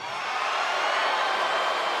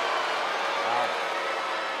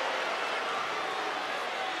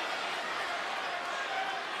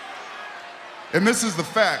 And this is the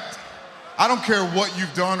fact. I don't care what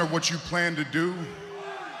you've done or what you plan to do.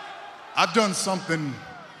 I've done something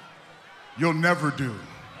you'll never do.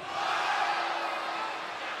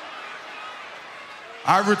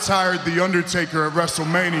 I retired The Undertaker at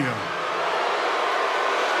WrestleMania.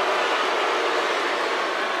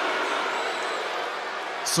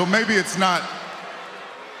 So maybe it's not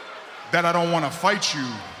that I don't want to fight you.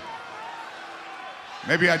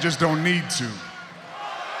 Maybe I just don't need to.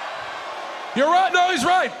 You're right. No, he's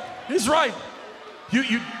right. He's right.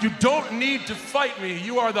 You don't need to fight me.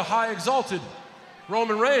 You are the high exalted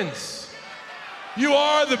Roman Reigns. You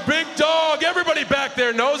are the big dog. Everybody back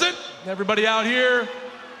there knows it. Everybody out here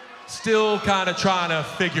still kind of trying to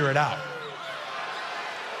figure it out.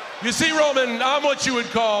 You see, Roman, I'm what you would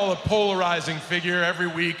call a polarizing figure. Every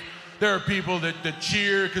week there are people that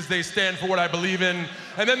cheer because they stand for what I believe in,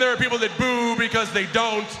 and then there are people that boo because they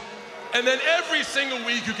don't. And then every single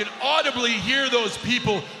week you can audibly hear those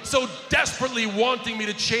people so desperately wanting me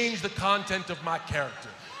to change the content of my character.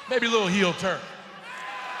 Maybe a little heel turn.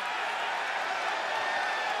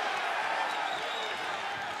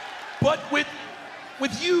 But with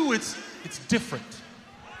you, it's different.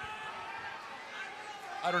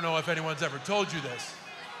 I don't know if anyone's ever told you this.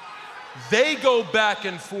 They go back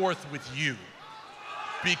and forth with you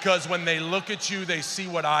because when they look at you, they see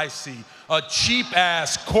what I see. A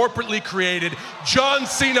cheap-ass, corporately created John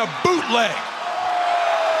Cena bootleg.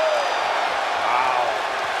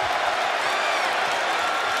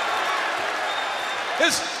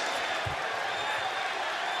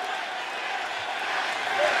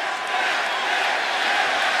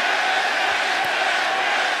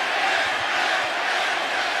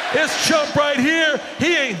 This chump right here,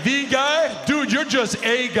 he ain't the guy. Dude, you're just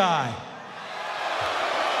a guy.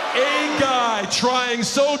 A guy trying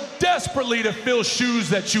so desperately to fill shoes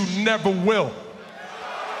that you never will.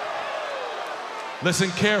 Listen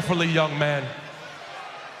carefully, young man.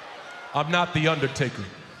 I'm not The Undertaker.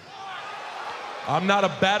 I'm not a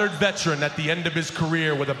battered veteran at the end of his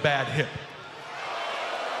career with a bad hip.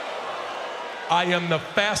 I am the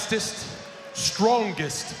fastest,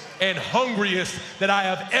 strongest, and hungriest that I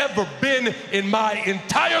have ever been in my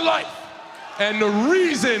entire life. And the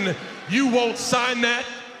reason you won't sign that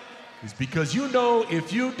is because you know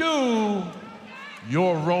if you do,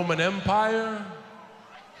 your Roman Empire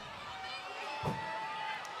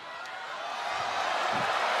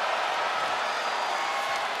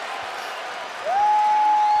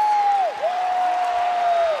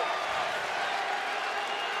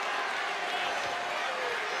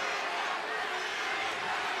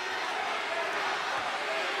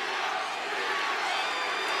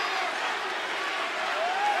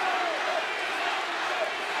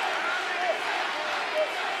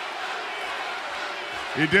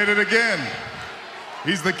He did it again.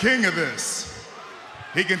 He's the king of this.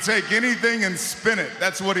 He can take anything and spin it.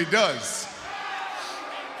 That's what he does.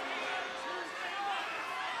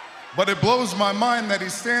 But it blows my mind that he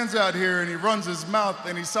stands out here and he runs his mouth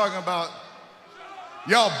and he's talking about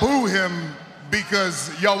y'all boo him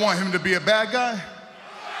because y'all want him to be a bad guy.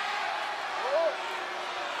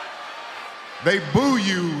 They boo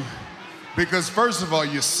you because, first of all,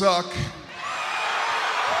 you suck.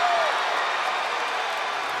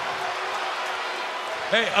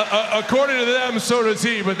 Hey, according to them, so does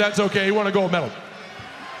he, but that's okay. He won a gold medal.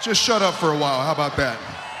 Just shut up for a while. How about that?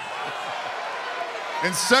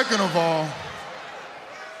 And second of all,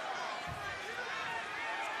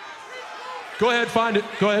 go ahead, find it.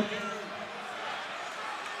 Go ahead.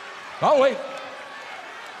 Oh, wait.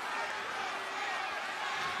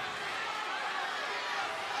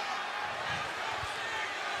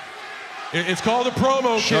 It's called a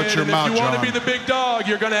promo, Shut kid, your and mouth, if you want to John. be the big dog,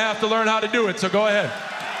 you're going to have to learn how to do it, so go ahead.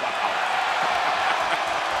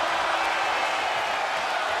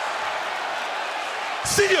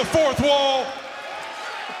 See ya, fourth wall.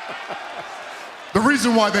 the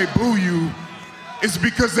reason why they boo you is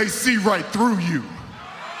because they see right through you.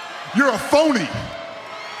 You're a phony.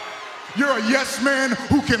 You're a yes man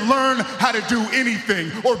who can learn how to do anything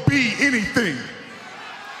or be anything.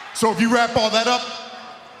 So if you wrap all that up,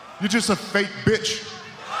 you're just a fake bitch.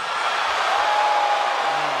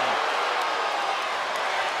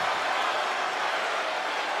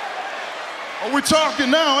 Oh, we're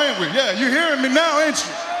talking now, ain't we? Yeah, you're hearing me now, ain't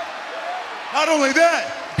you? Not only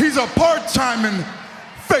that, he's a part-timing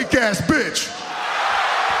fake-ass bitch.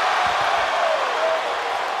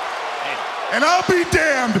 And I'll be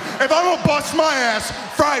damned if I'm gonna bust my ass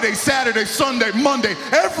Friday, Saturday, Sunday, Monday,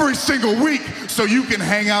 every single week so you can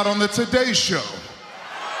hang out on the Today Show.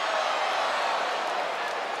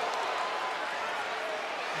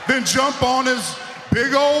 Then jump on his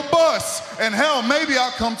big old bus, and hell, maybe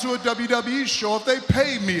I'll come to a WWE show if they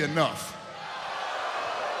pay me enough.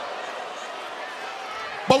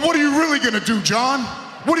 But what are you really gonna do, John?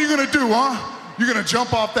 What are you gonna do, huh? You're gonna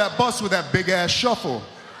jump off that bus with that big ass shuffle.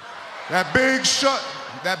 That big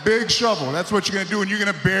shovel. That's what you're gonna do, and you're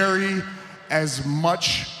gonna bury as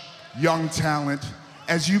much young talent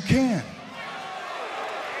as you can.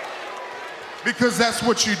 Because that's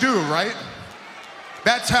what you do, right?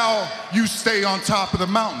 That's how you stay on top of the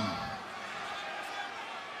mountain.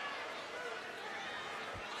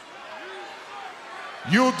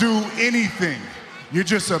 You'll do anything. You're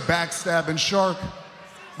just a backstabbing shark.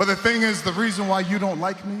 But the thing is, the reason why you don't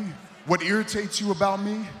like me, what irritates you about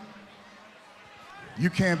me, you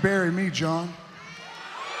can't bury me, John.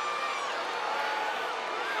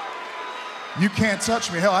 You can't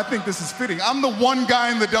touch me. Hell, I think this is fitting. I'm the one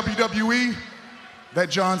guy in the WWE that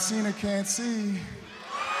John Cena can't see.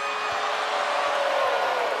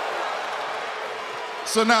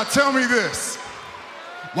 So now tell me this.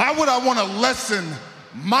 Why would I want to lessen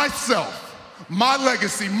myself, my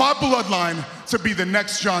legacy, my bloodline to be the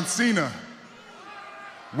next John Cena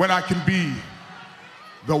when I can be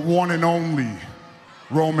the one and only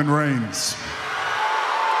Roman Reigns?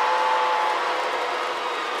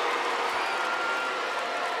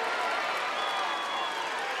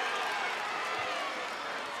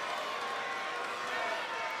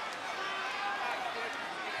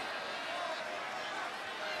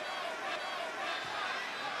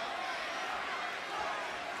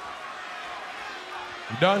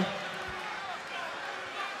 You done?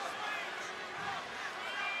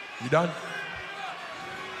 You done?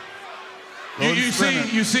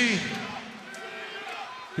 You see,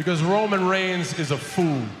 because Roman Reigns is a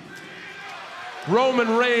fool.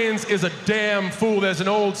 Roman Reigns is a damn fool. There's an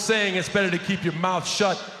old saying, it's better to keep your mouth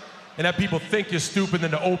shut and have people think you're stupid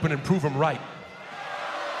than to open and prove them right.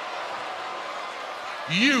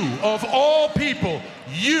 You, of all people,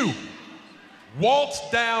 you waltz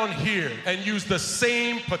down here and use the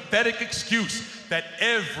same pathetic excuse that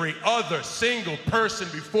every other single person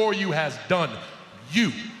before you has done.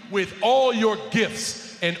 You with all your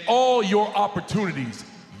gifts and all your opportunities,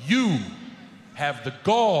 you have the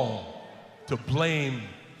gall to blame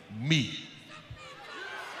me.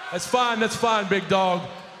 That's fine, big dog.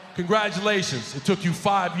 Congratulations. It took you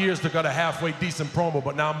 5 years to get a halfway decent promo,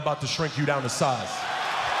 but now I'm about to shrink you down to size.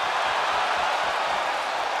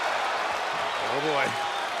 Oh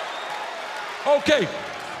boy. Okay.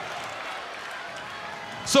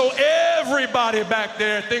 So everybody back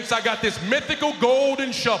there thinks I got this mythical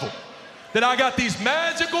golden shovel, that I got these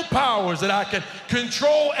magical powers, that I can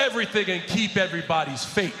control everything and keep everybody's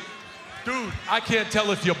fate. Dude, I can't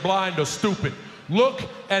tell if you're blind or stupid. Look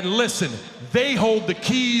and listen. They hold the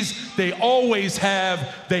keys. They always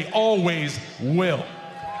have. They always will.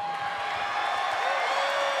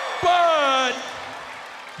 But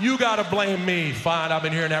you gotta blame me. Fine, I've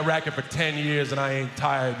been hearing that racket for 10 years and I ain't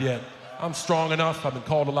tired yet. I'm strong enough. I've been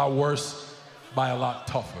called a lot worse by a lot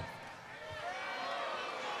tougher.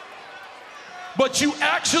 But you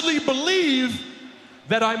actually believe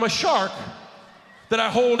that I'm a shark, that I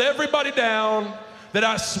hold everybody down, that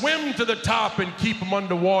I swim to the top and keep them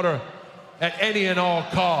underwater at any and all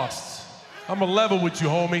costs. I'm a level with you,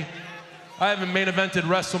 homie. I haven't main evented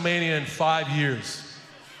WrestleMania in 5 years.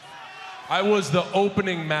 I was the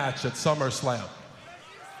opening match at SummerSlam.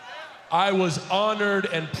 I was honored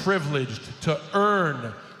and privileged to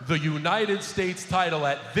earn the United States title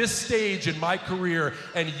at this stage in my career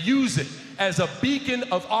and use it as a beacon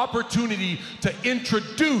of opportunity to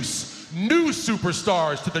introduce new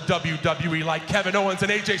superstars to the WWE like Kevin Owens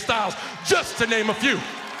and AJ Styles, just to name a few.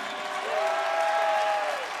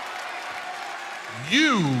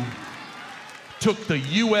 You took the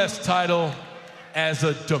US title as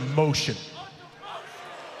a demotion.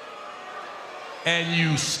 And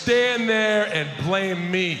you stand there and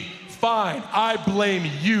blame me. Fine, I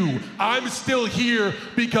blame you. I'm still here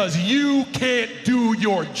because you can't do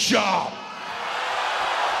your job.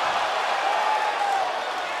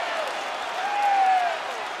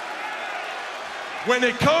 When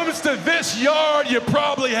it comes to this yard, you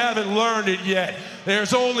probably haven't learned it yet.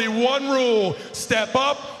 There's only one rule: step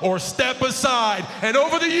up or step aside. And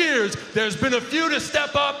over the years, there's been a few to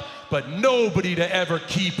step up, but nobody to ever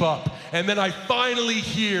keep up. And then I finally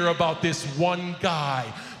hear about this one guy,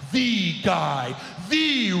 the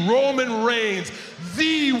Roman Reigns,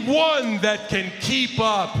 the one that can keep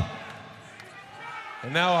up.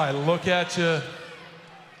 And now I look at you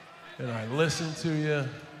and I listen to you.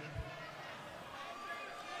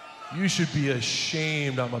 You should be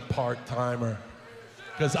ashamed I'm a part-timer,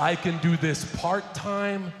 because I can do this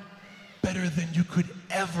part-time better than you could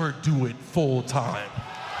ever do it full-time.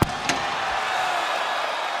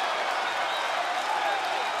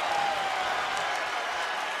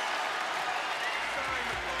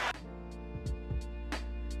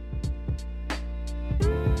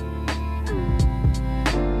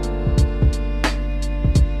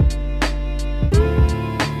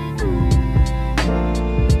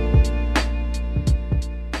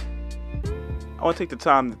 I want to take the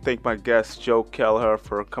time to thank my guest, Joe Kelleher,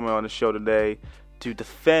 for coming on the show today to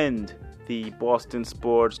defend the Boston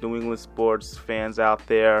sports, New England sports fans out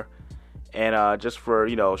there, and just for,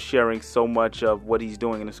 sharing so much of what he's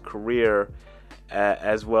doing in his career,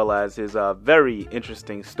 as well as his very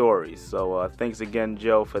interesting stories. So thanks again,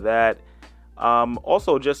 Joe, for that.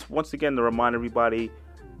 Also, just once again to remind everybody,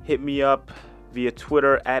 hit me up via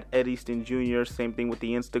Twitter at Ed Easton Jr., same thing with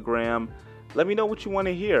the Instagram. Let me know what you want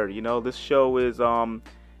to hear. This show is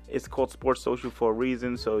it's called Sports Social for a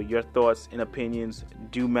reason, so your thoughts and opinions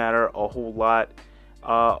do matter a whole lot,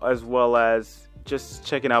 as well as just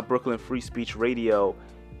checking out Brooklyn Free Speech Radio.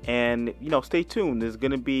 And, stay tuned. There's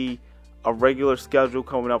going to be a regular schedule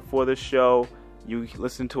coming up for this show. You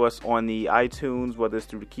listen to us on the iTunes, whether it's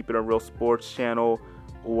through the Keep It a Real Sports channel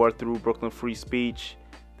or through Brooklyn Free Speech.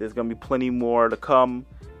 There's going to be plenty more to come,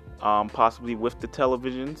 possibly with the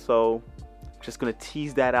television, so just going to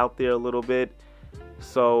tease that out there a little bit.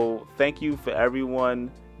 So thank you for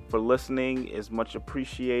everyone for listening. It's much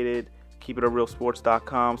appreciated.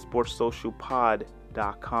 KeepItARealSports.com,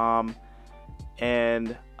 SportsSocialPod.com.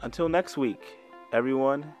 And until next week,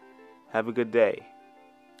 everyone, have a good day.